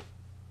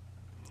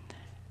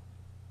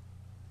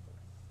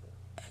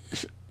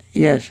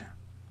 Yes,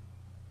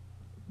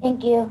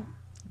 Thank you.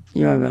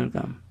 you are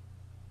welcome.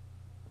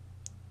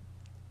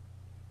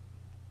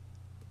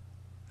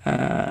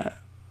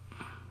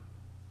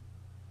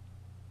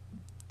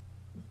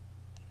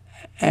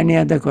 Any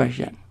other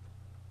question?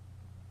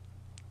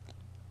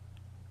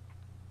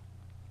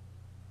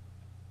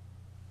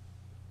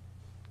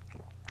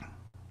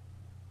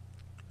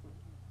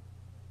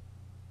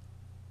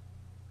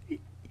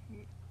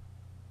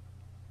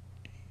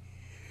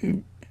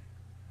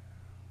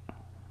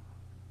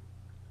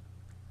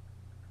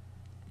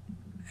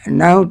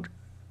 Now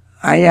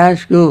I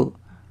ask you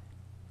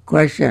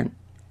question.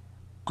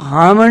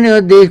 How many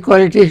of these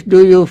qualities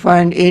do you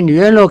find in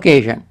your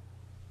location?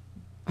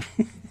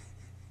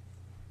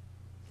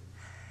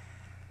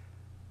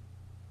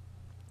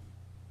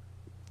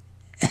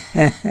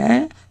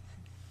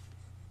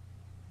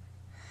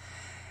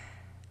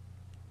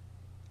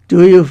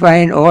 Do you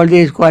find all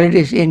these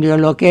qualities in your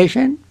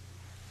location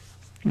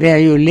where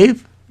you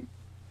live?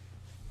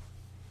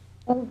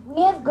 And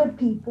we have good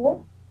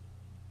people.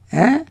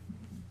 Huh?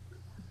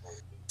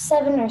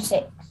 7 or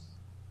 6.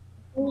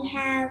 We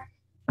have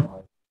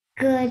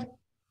good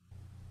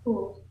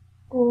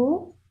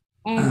school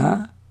and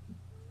Uh-huh.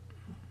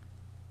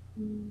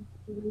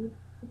 police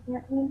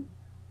department.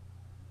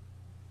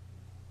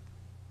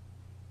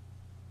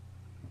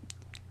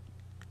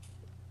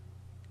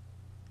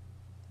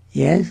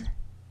 Yes?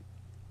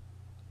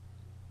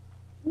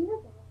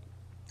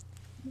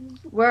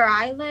 Where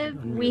I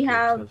live, we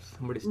have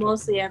Somebody's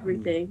mostly talking.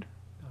 everything.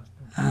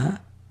 Uh-huh.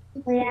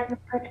 We have a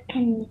good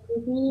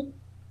community.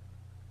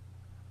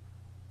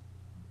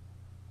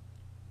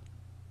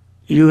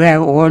 You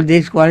have all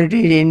these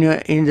qualities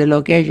in the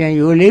location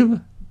you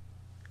live?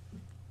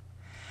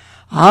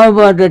 How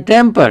about the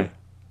temple?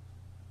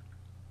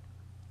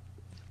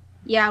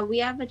 Yeah, we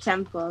have a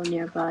temple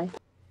nearby.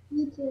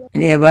 Me too.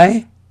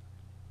 Nearby?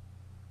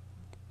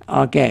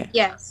 Okay,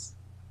 Yes.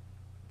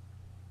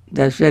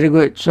 that's very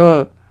good.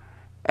 So,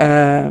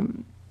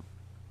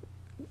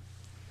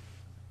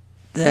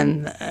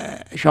 then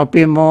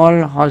shopping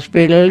mall,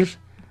 hospitals,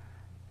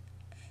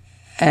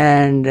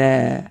 and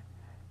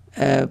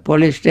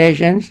police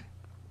stations.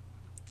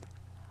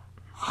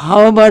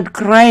 How about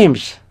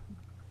crimes?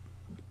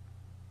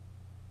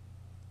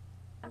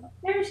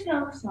 There's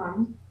still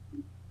some.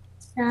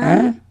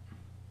 Huh?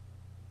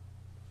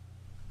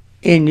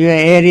 In your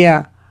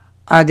area,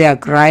 are there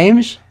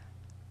crimes?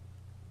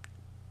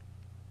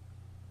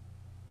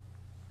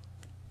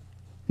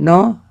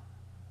 No?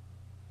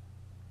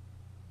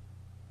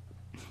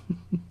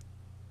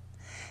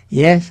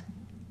 Yes?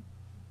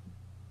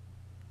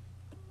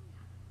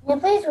 In the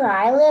place where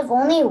I live,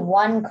 only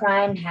one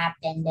crime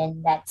happened,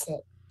 and that's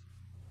it.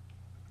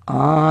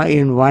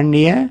 In 1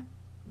 year?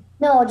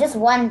 No, just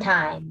one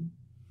time.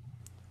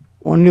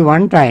 Only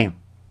one time.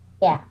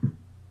 Yeah.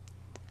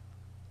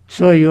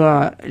 So you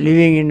are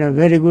living in a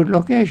very good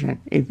location.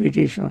 If it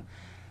is a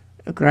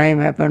crime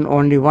happened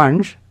only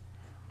once,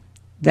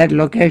 that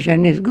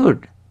location is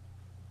good.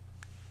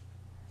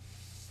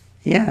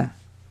 Yeah.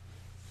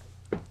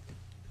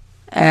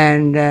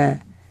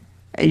 And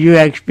you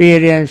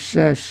experience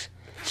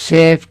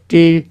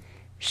safety,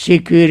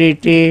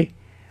 security,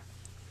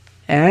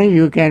 and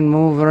you can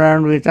move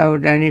around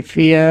without any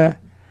fear.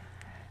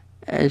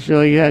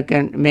 So you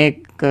can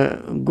make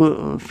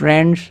good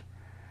friends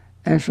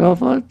and so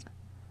forth.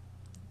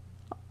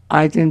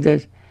 I think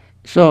that.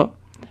 So,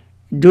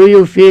 do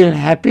you feel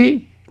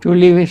happy to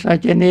live in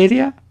such an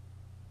area?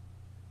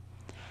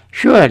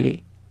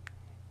 Surely,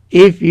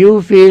 if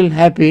you feel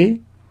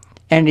happy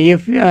and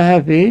if you are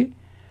happy,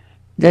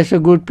 that's a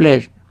good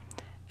place.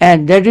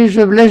 And that is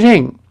a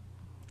blessing.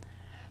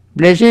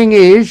 Blessing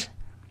is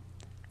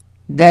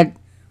that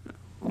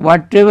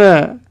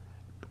whatever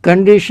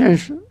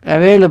conditions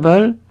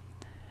available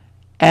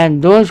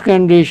and those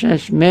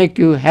conditions make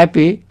you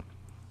happy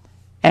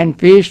and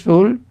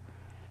peaceful,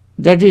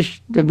 that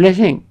is the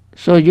blessing.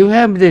 So you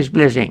have this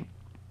blessing.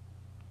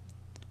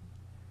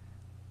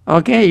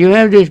 Okay, you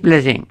have this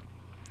blessing.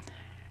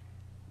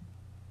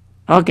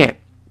 Okay.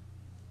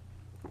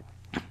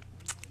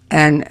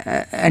 And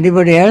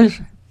anybody else?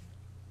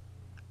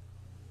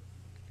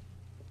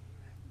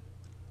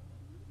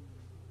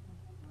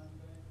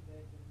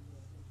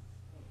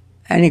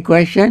 Any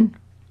question?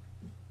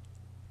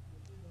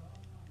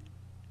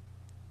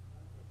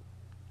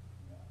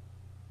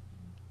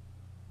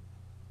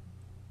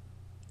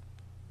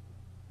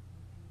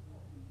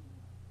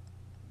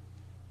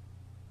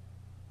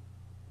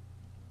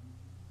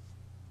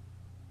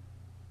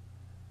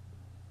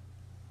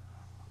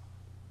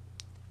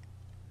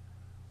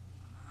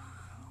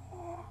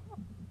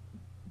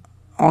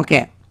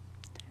 Okay.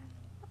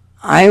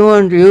 I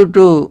want you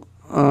to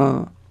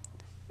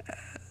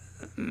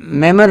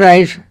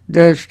memorize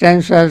the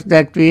stanzas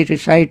that we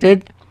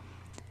recited.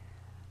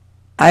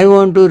 I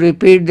want to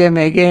repeat them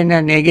again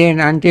and again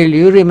until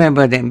you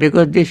remember them,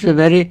 because this is a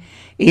very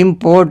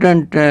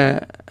important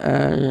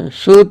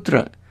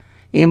sutra,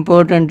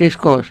 important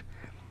discourse.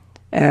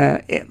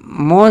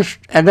 Most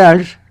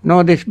adults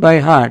know this by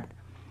heart,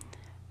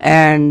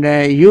 and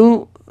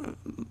you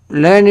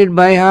learn it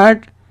by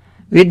heart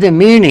with the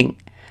meaning.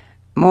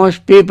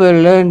 Most people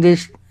learn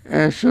these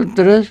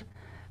sutras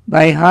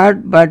by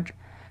heart, but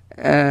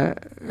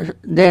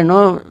they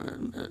know,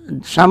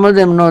 some of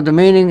them know the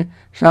meaning,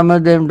 some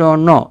of them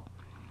don't know.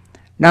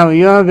 Now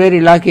you are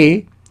very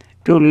lucky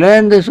to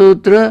learn the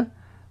sutra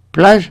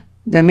plus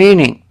the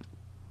meaning.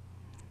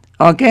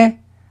 Okay?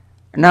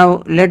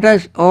 Now let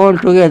us all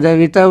together,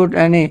 without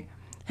any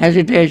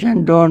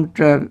hesitation, don't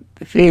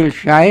feel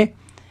shy.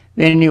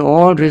 When you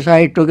all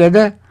recite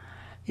together,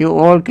 you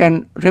all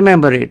can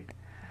remember it.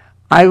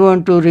 I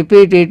want to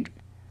repeat it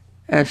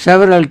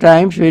several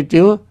times with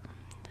you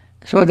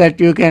so that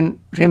you can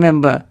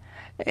remember.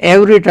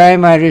 Every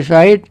time I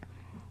recite,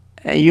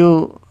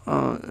 you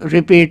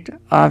repeat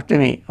after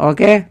me.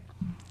 Okay?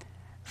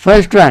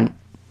 First one.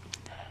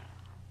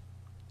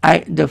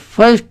 The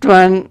first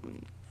one,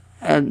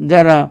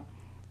 there are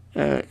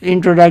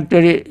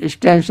introductory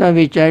stanza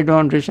which I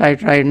don't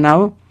recite right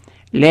now.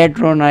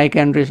 Later on I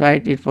can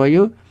recite it for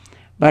you.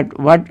 But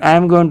what I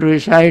am going to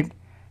recite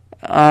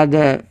are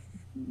the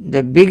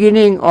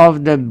beginning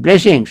of the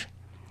blessings,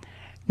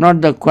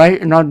 not the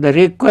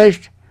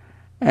request,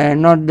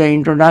 not the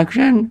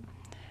introduction,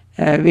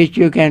 which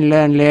you can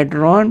learn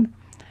later on,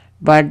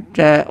 but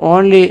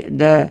only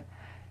the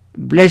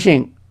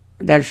blessing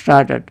that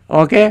started.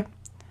 Okay?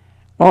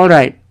 All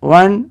right.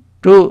 1,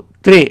 2,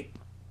 3.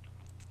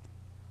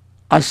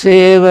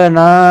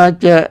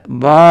 Asevanacha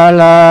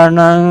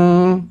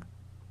balanang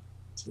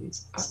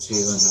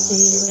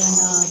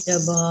Sevanacha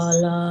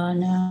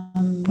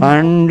balanam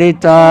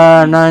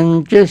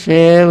Panditanancha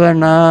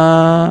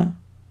sevana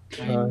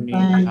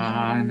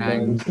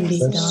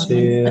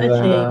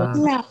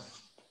Sevana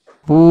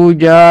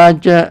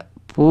Pujacha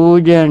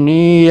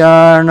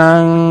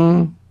pujaniyanang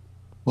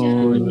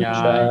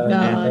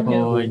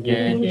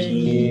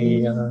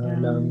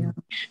Pujaniyanam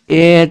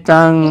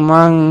Etang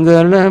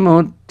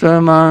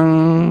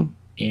mangalamuttamang.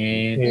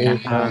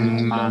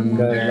 Etang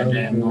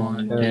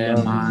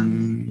mangalamuttamang.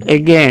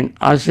 Again,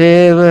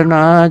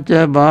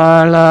 asevanacha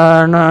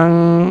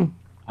balanang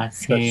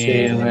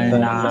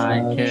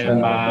Asevanacha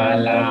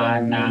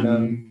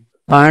balanang.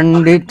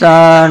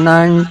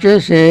 Panditanancha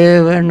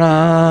sevana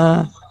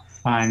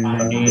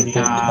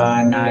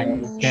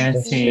Panditanancha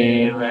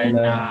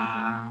sevana.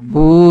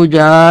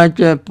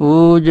 Pujacha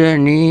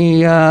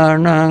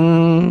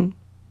pujaniyanang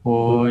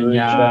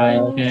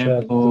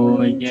Pujacha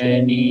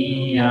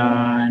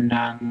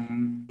pujaniyanang.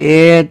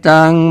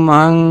 Etang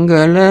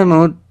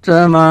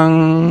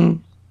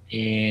mangalamuttamang.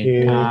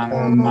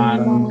 Etang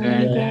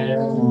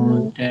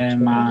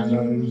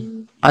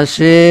mangalamuttamang.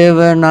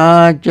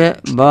 Asevanacha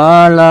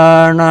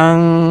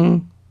balanang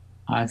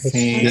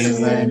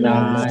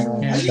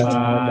Asevanacha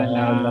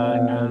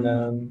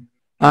balanang.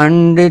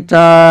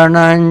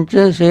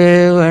 Panditanancha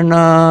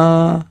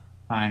sevana.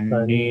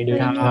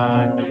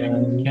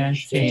 Panditanancha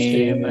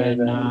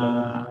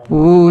sevana.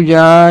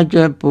 Puja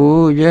cha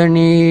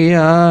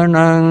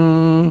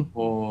pujaniyanam.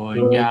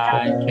 Puja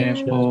cha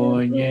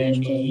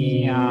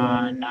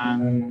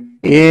pujaniyanam.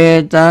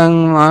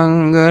 Etang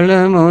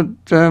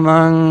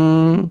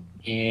mangalamuttamang.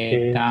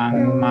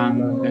 Etang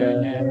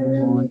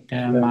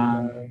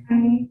mangalamuttamang.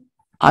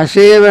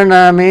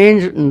 Asevana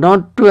means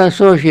not to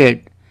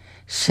associate.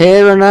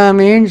 Sevana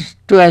means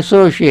to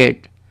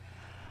associate.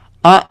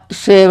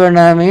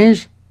 Asevana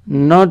means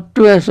not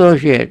to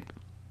associate.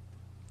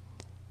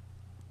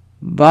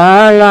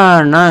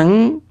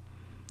 Balanang,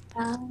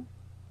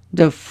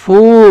 the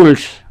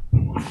fools.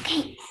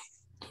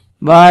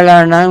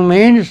 Balanang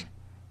means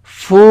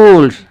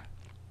fools.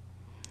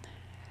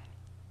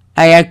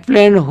 I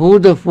explained who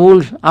the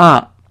fools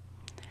are.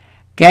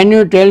 Can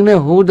you tell me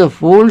who the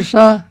fools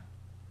are?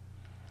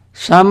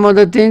 Some of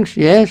the things,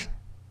 yes?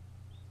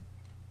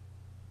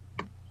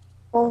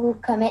 People who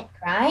commit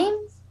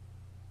crimes?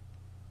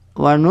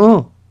 One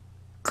who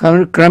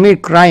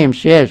commit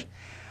crimes, yes.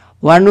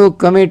 One who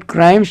commit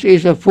crimes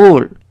is a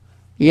fool.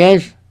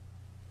 Yes?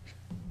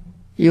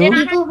 You?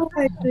 People who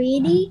are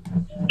greedy?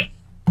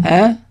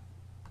 Eh?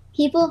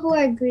 People who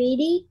are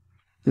greedy?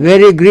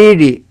 Very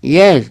greedy,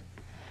 yes.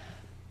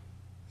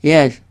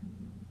 Yes.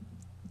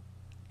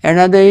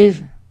 Another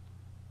is?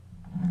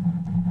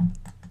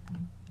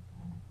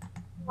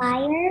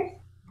 Liars?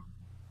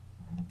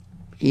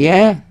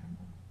 Yeah.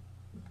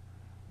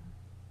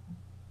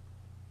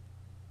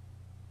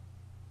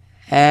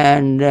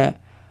 And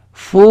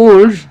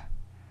fools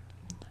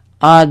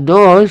are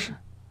those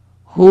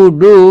who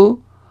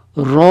do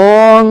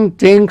wrong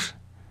things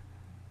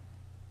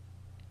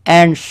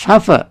and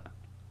suffer.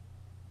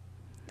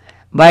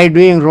 By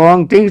doing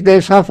wrong things,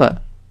 they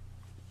suffer.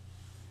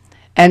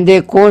 And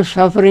they cause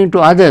suffering to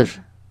others.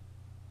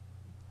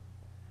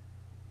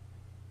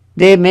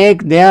 They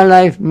make their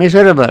life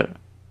miserable.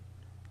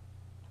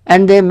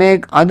 And they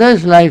make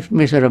others' life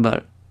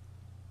miserable.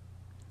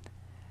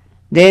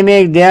 They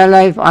make their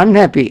life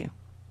unhappy.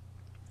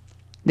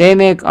 They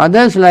make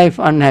others' life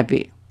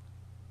unhappy.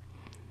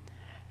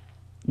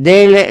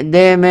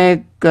 They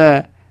make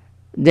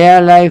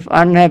their life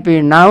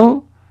unhappy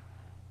now,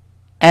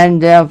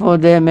 and therefore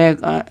they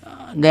make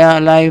their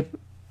life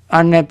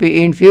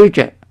unhappy in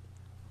future.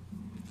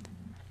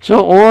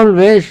 So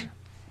always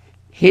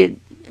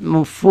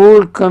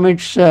fool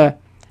commits such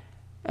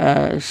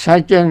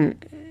an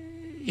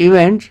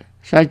event,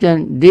 such a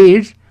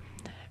deed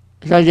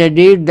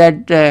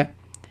that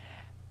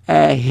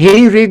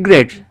he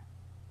regrets,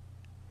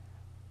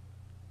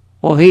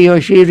 or he or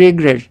she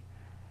regrets,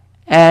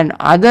 and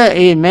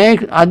he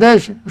makes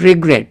others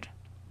regret.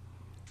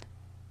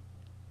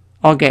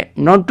 Okay,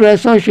 not to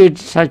associate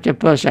such a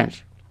person.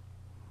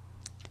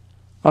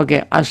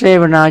 Okay,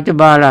 asevanacha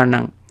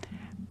balanam.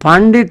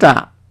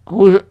 Pandita,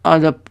 who are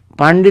the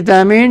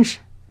Pandita means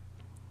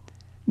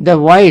the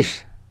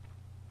wise.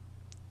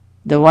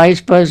 The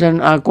wise person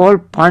are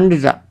called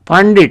Pandita.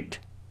 Pandit.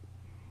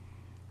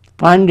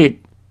 Pandit.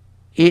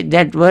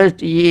 That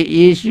word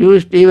is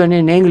used even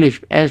in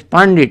English as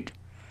Pandit.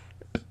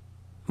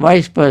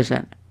 Wise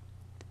person.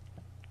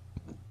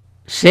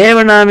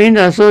 Sevana means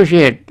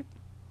associate.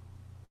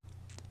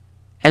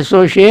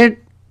 Associate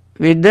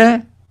with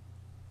the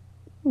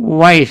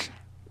wise.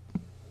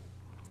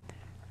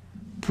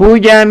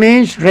 Puja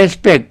means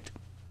respect,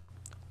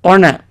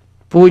 honor,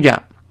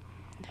 puja.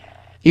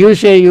 You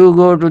say you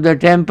go to the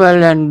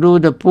temple and do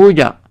the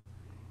puja,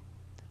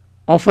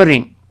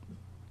 offering.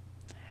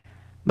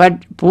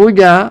 But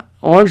puja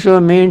also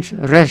means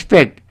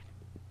respect.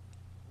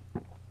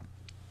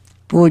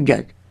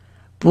 Puja.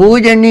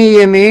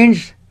 Pujaniya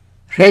means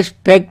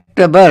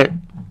respectable,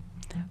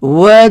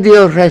 worthy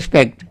of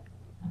respect.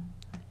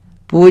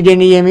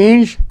 Pujaniya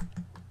means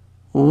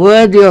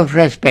worthy of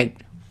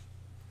respect.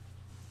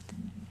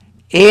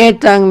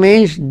 Etang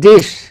means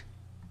this.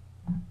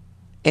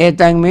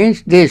 Etang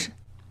means this.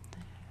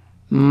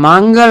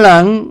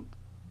 Mangalang,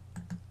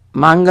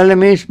 Mangala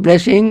means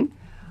blessing.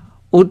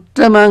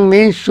 Uttamang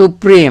means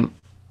supreme.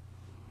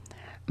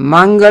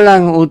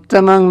 Mangalang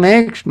Uttamang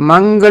makes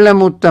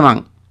Mangalam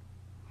Uttamang.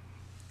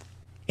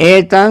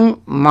 Etang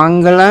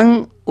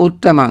Mangalang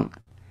Uttamang.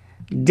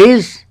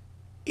 This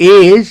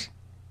is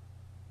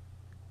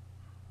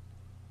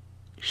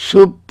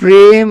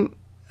supreme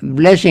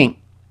blessing.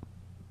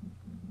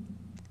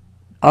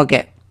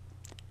 Okay.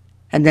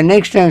 And the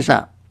next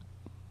stanza.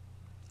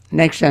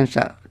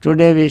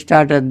 Today we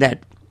started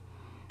that.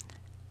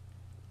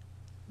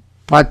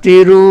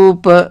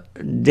 Patirupa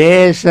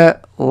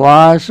desa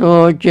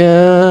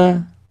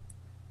vasocha.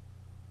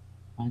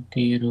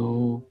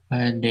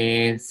 Patirupa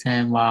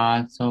desa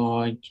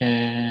vasocha.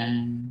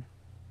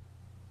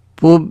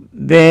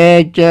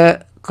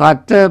 Pubbecha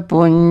kata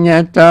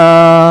punyata.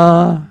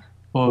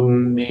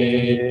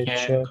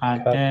 Pumbecha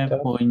kata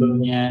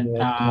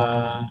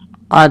punyata.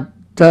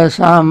 Atta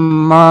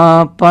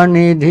samma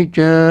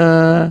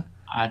panidhicha.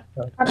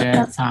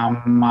 Atta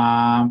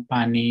samma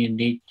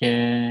panidicca.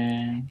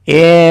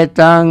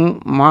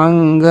 Etang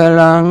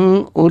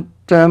mangalang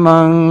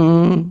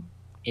uttamang.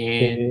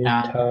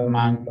 Etang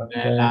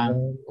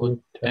mangalang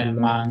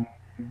uttamang.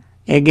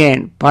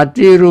 Again,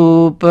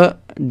 patirupa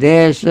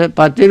desa.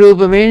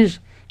 Patirupa means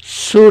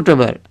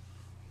suitable.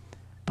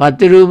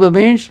 Patirupa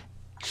means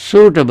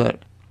suitable.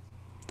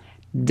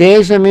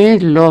 Desa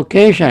means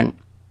location.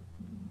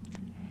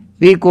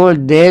 We call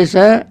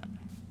desa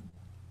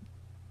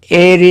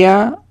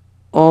area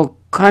or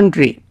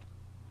country.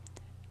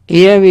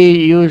 Here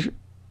we use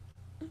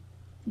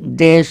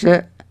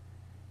desa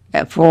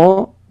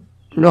for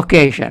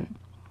location.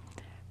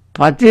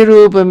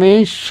 Patirupa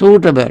means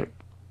suitable.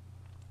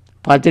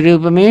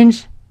 Patirupa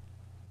means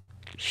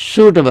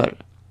suitable.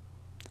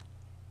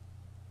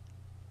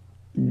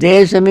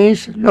 Desa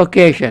means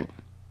location.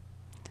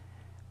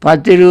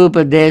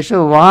 Patirupa desa.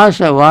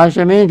 Vasa.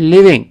 Vasa means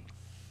living.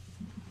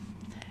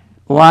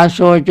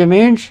 Vasocha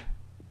means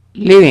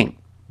living.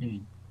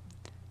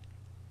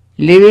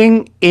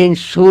 Living in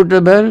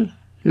suitable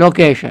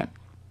location.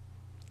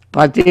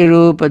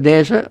 Patirupa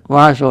desa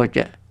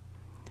vasocha.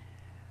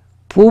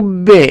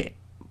 Pubbe.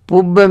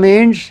 Pubba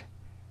means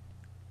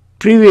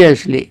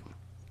previously,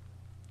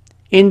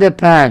 in the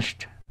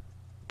past.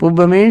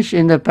 Pubba means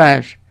in the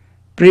past,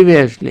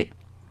 previously.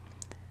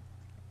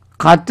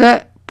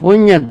 Kata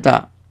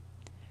punyata.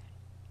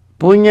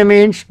 Punya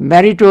means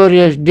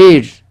meritorious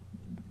deeds.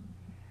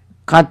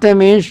 Kata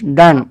means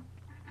done.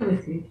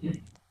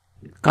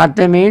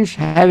 Kata means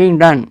having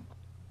done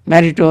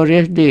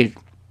meritorious deeds.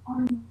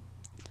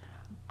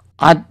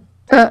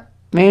 Atta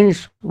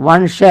means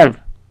oneself.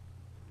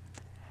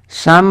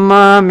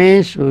 Samma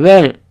means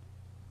well.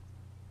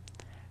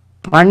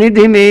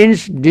 Panidhi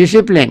means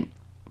discipline.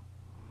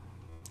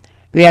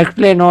 We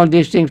explain all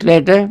these things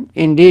later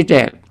in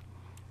detail.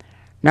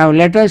 Now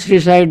let us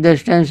recite the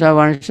stanza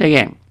once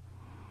again.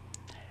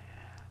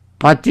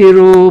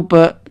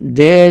 Patirupa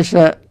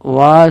desa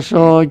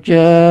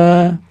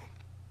vasocha.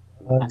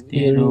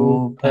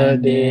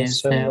 Patirupa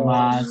desa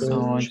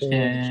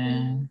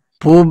vasocha.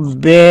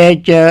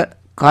 Pubbecha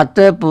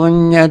kata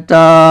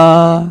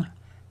punyata.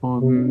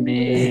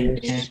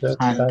 Pubbecha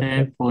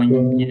kata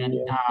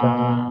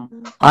punyata.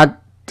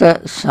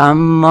 Atta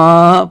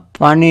samma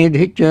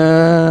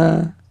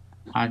panidhicha.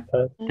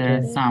 Atta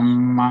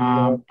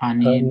samma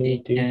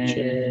panidicca.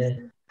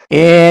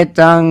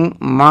 Etang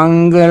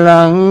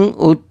mangalang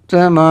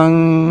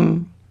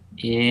uttamang.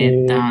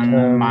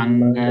 Etang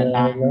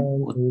mangalang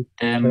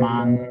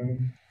uttamang.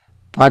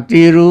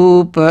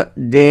 Patirupa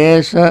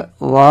desa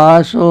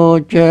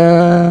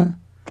vasocha.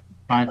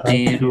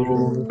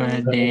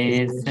 Patirupa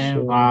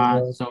desa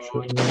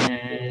vasocha.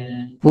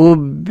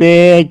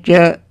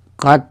 Pubbecha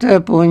kata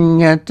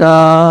punyata.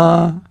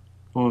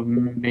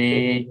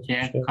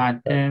 Pubbecha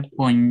kata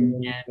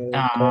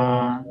punyata.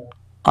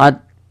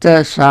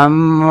 Atta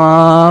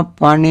samma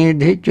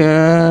panidhicha.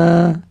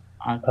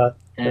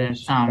 Atta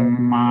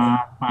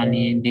samma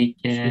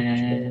panidicca.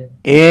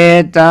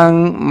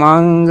 Etang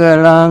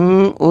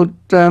mangalang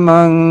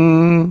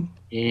uttamang.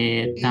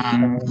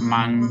 Etang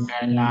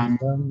mangalang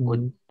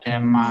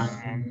uttamang.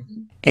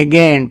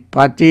 Again,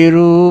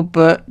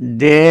 patirupa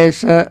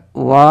desa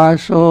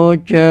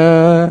vasocha.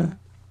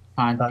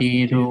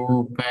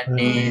 Patirupa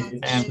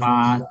desa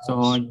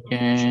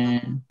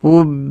vasocha.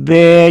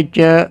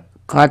 Pubbecha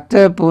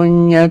kata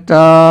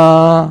punyata.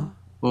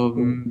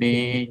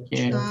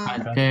 Pubbecha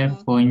kata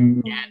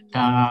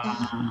punyata.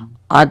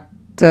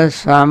 Atta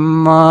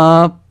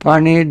samma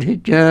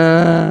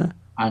panidhicha.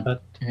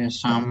 Atta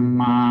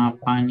samma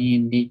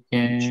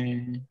panidicca.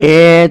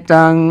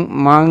 Etang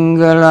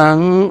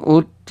mangalang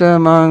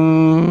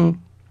uttamang.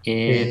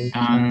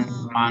 Etang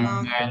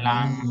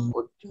mangalang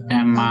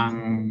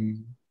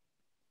uttamang.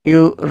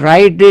 You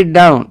write it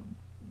down.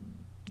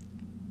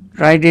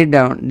 Write it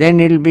down. Then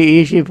it will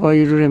be easy for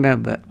you to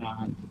remember.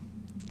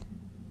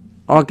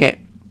 Okay.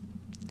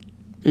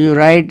 You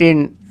write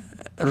in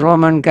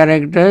Roman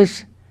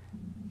characters.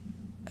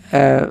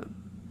 I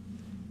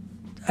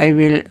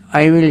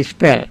will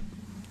spell.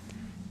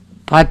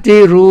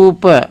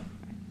 Patirupa.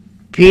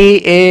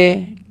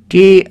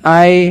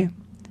 Patirupa.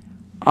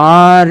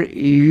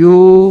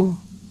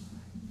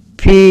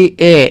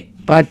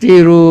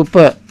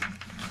 Patirupa.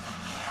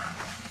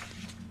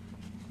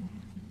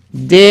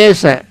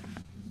 Desa.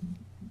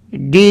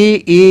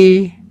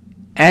 Desa.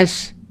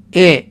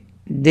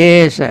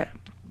 Desa.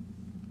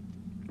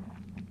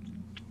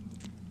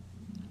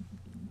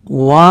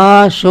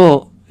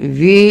 Vaso.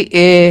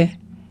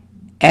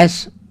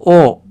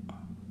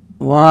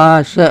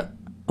 Vaso.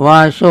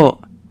 Vaso.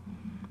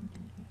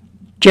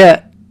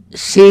 Ca.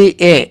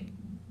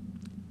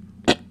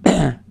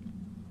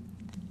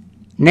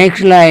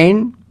 Next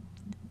line.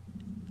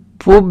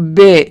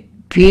 Pubbe.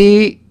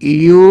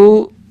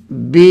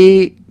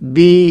 Pubbe.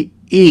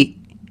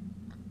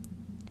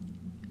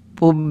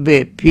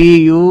 Pubbe.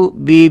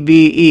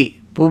 Pubbe.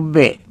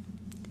 Pubbe.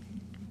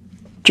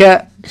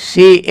 Cha.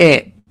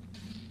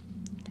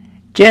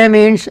 Cha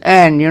means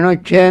and. You know,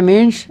 cha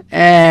means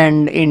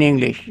and in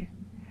English.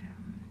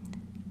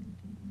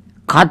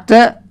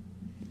 Kata,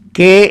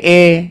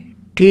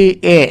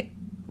 K-A-T-A,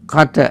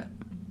 Kata.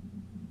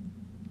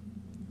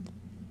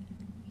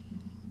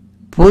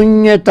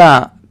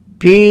 Punyata,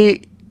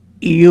 P-U-N-N-T-A,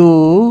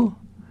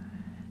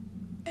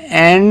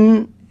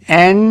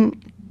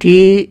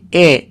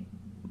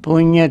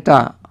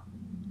 Punyata.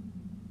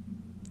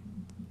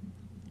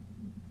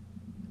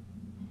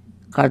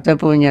 Kata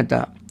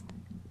Punyata.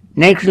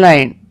 Next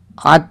line,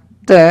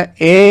 Atta,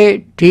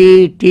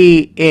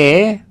 A-T-T-A,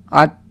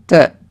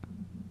 Atta.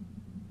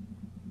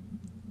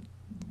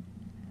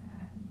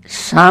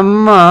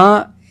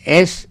 Samma,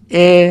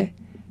 S-A-M-M-A,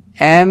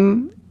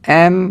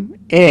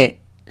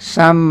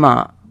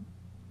 Samma.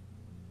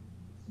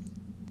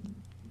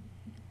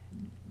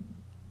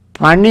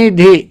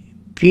 Panidhi,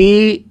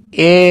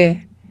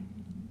 P-A-N-I-D-H-I,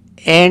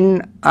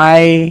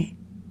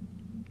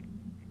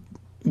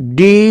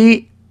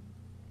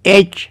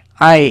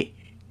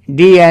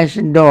 D as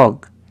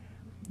dog.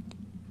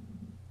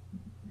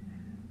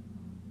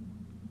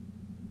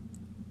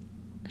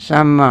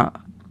 Samma,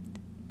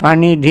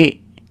 Panidhi.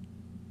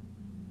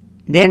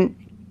 Then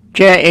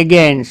cha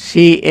again,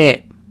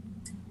 C-A.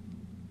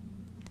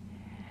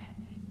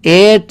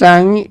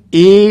 Etang,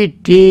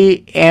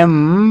 E-T-M,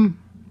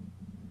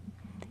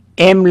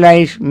 M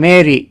lies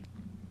Mary,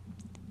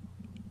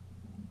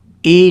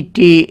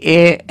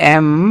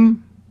 E-T-A-M,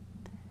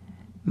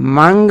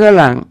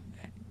 Mangalang,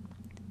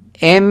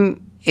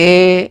 M-A-N-G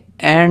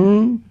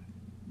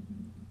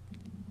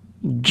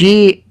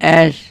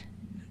as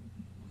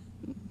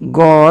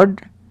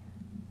God,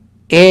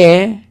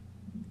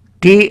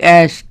 A-T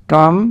as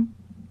Tom,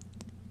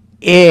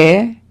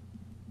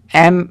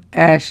 A-M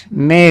as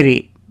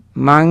Mary,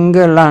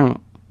 Mangalang.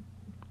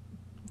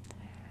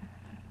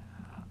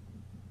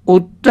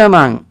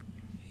 Uttamang,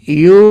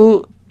 U-T-T-A-M-A-M,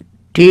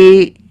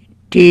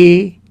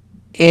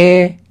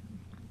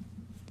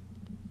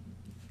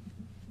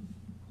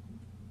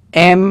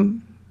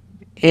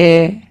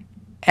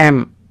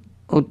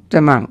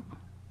 Uttamang.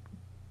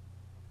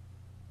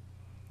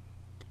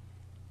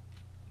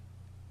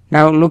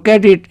 Now look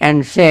at it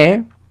and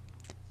say,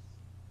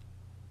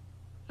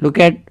 look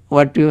at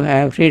what you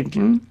have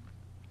written.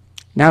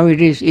 Now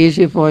it is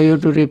easy for you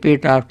to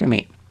repeat after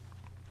me.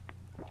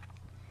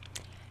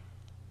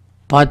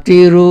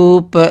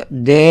 Patirupa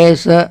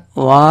desa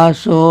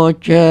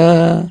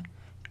vasocha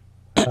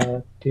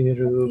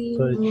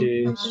Patirupa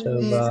Desa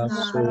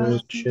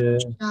Vasocha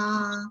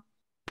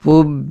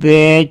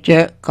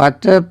Pubbecha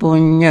kata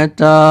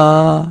punyata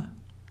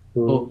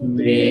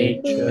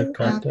Ubbecha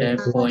kata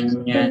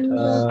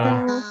punyata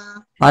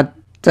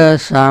Atta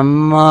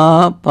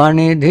samma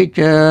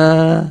panidhicha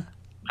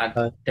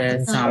Atta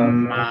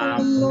samma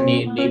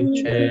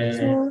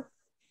nidhicha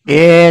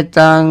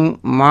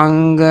Etang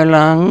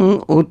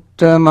mangalang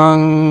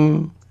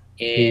uttamang.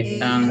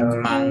 Etang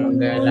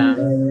mangalang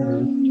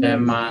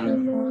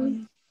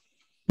uttamang.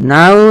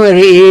 Now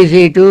very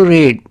easy to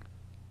read.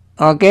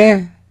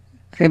 Okay?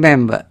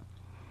 Remember.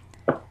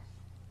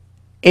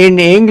 In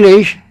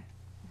English,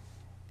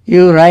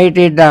 you write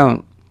it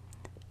down.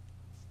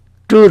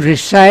 To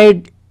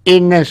reside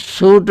in a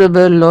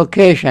suitable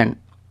location.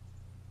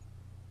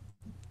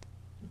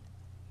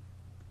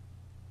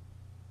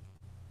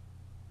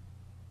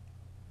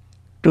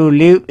 To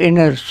live in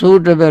a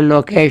suitable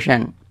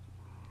location.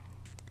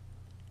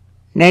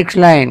 Next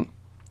line.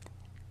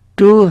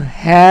 To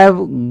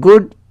have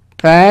good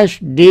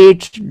past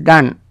deeds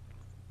done.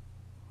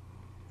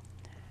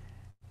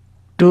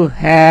 To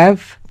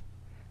have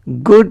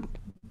good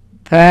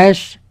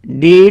past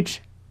deeds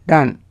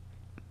done.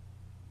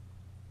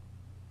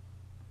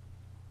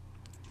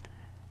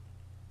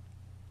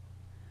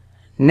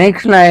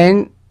 Next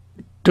line.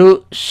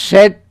 To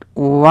set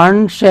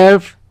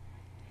oneself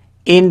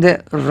in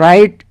the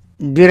right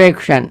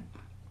direction.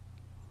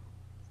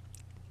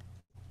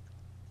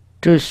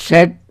 To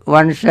set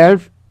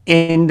oneself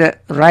in the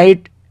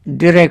right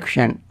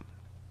direction.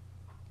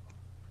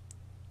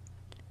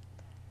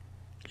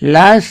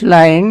 Last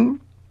line,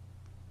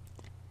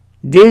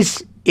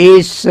 this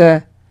is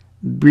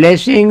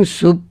blessing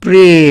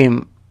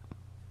supreme.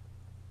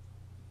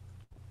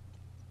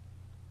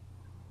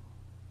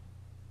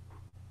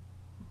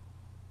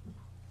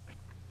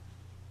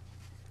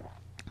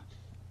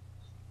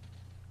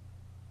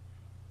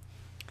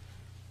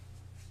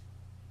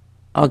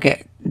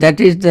 Okay, that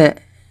is the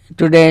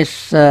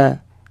today's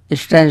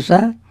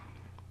stanza.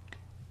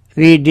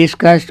 We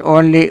discussed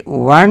only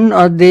one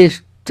of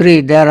these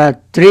three. There are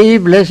three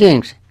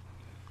blessings.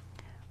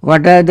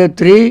 What are the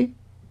three?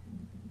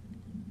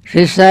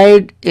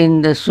 Reside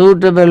in the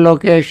suitable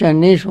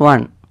location is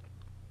one.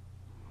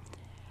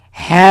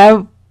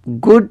 Have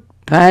good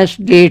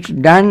past deeds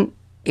done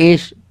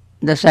is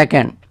the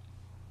second.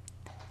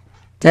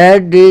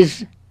 Third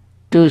is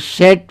to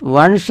set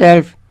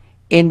oneself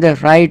in the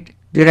right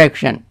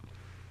direction.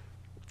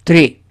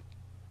 Three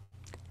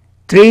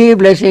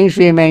blessings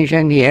we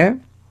mentioned here,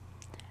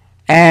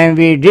 and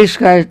we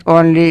discussed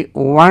only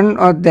one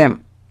of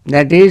them,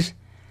 that is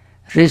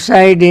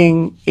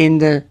residing in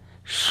the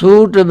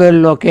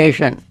suitable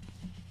location.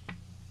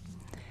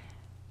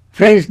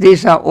 Friends,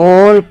 these are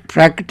all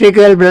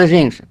practical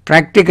blessings,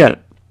 practical.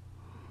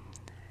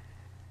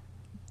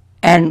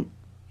 And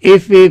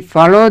if we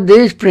follow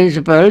these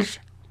principles,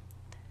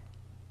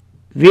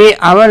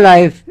 our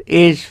life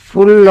is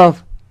full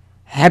of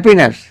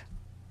happiness.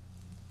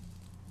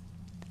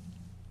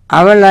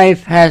 Our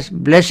life has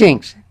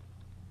blessings.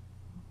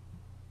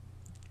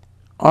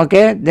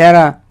 Okay, there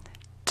are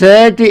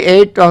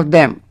 38 of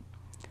them.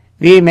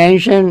 We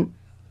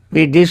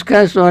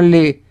discuss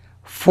only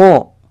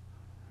 4.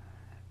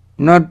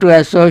 Not to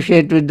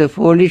associate with the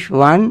foolish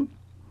 1,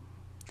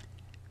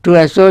 to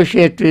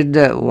associate with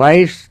the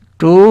wise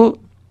 2,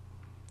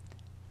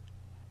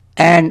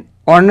 and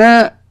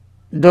honor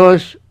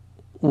those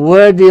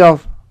worthy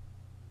of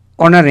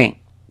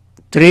honoring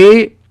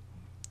 3.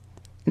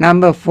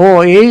 Number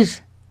 4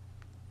 is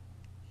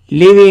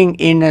living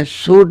in a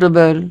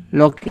suitable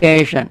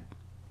location.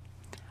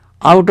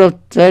 Out of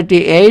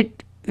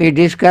 38, we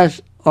discuss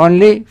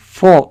only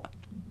 4.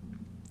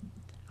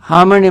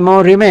 How many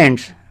more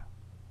remains?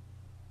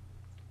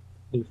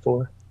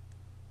 34.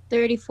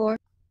 34.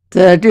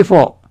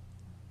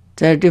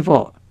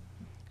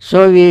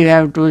 So we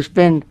have to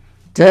spend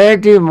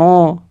 30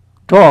 more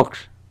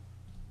talks.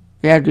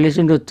 We have to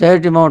listen to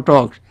 30 more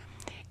talks.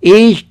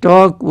 Each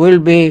talk will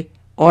be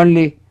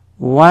only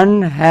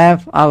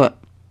 1/2 hour.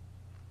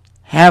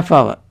 Half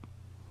hour.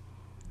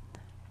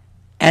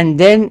 And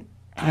then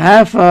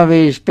half hour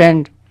we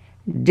spend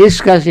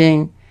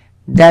discussing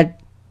that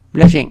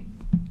blessing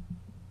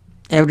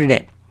every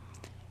day.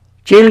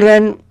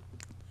 Children,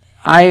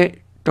 I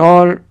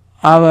told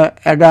our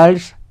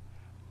adults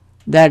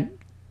that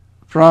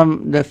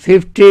from the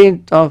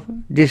 15th of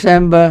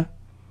December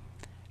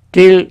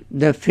till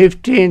the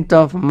 15th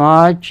of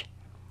March,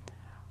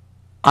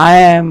 I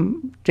am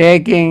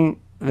taking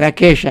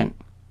vacation.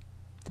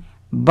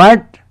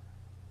 But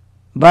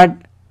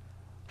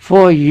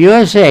for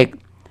your sake,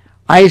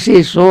 I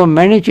see so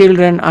many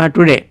children are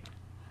today.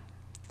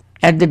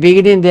 At the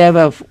beginning there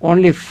were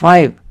only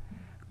 5.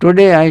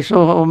 Today I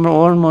saw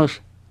almost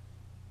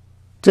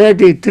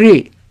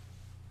 33.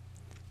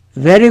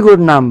 Very good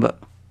number.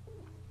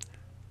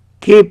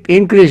 Keep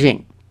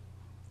increasing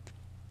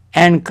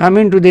and come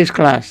into this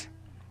class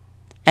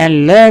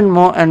and learn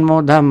more and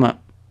more Dhamma.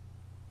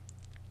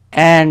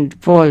 And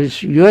for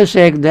your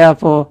sake,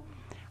 therefore,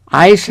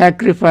 I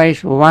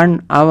sacrifice 1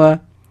 hour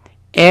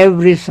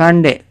every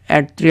Sunday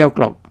at 3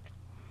 o'clock.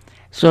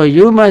 So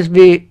you must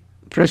be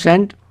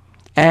present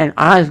and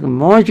ask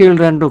more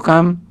children to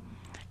come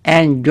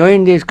and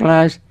join this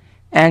class,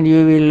 and you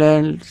will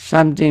learn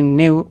something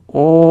new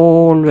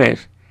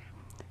always.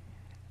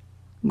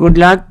 Good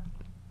luck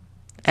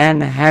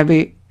and have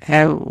a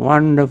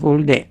wonderful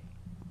day.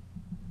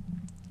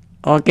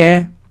 Okay?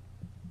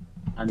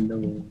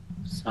 Sadhu,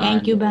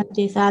 Thank you,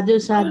 Bhante. Sadhu,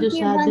 sadhu, Thank you,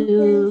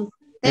 sadhu.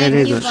 Thank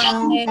Very you, good.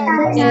 Bhante.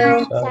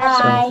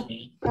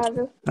 Bye.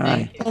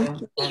 Bye.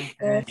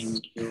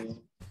 Thank you.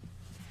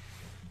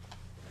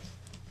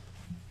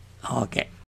 Okay.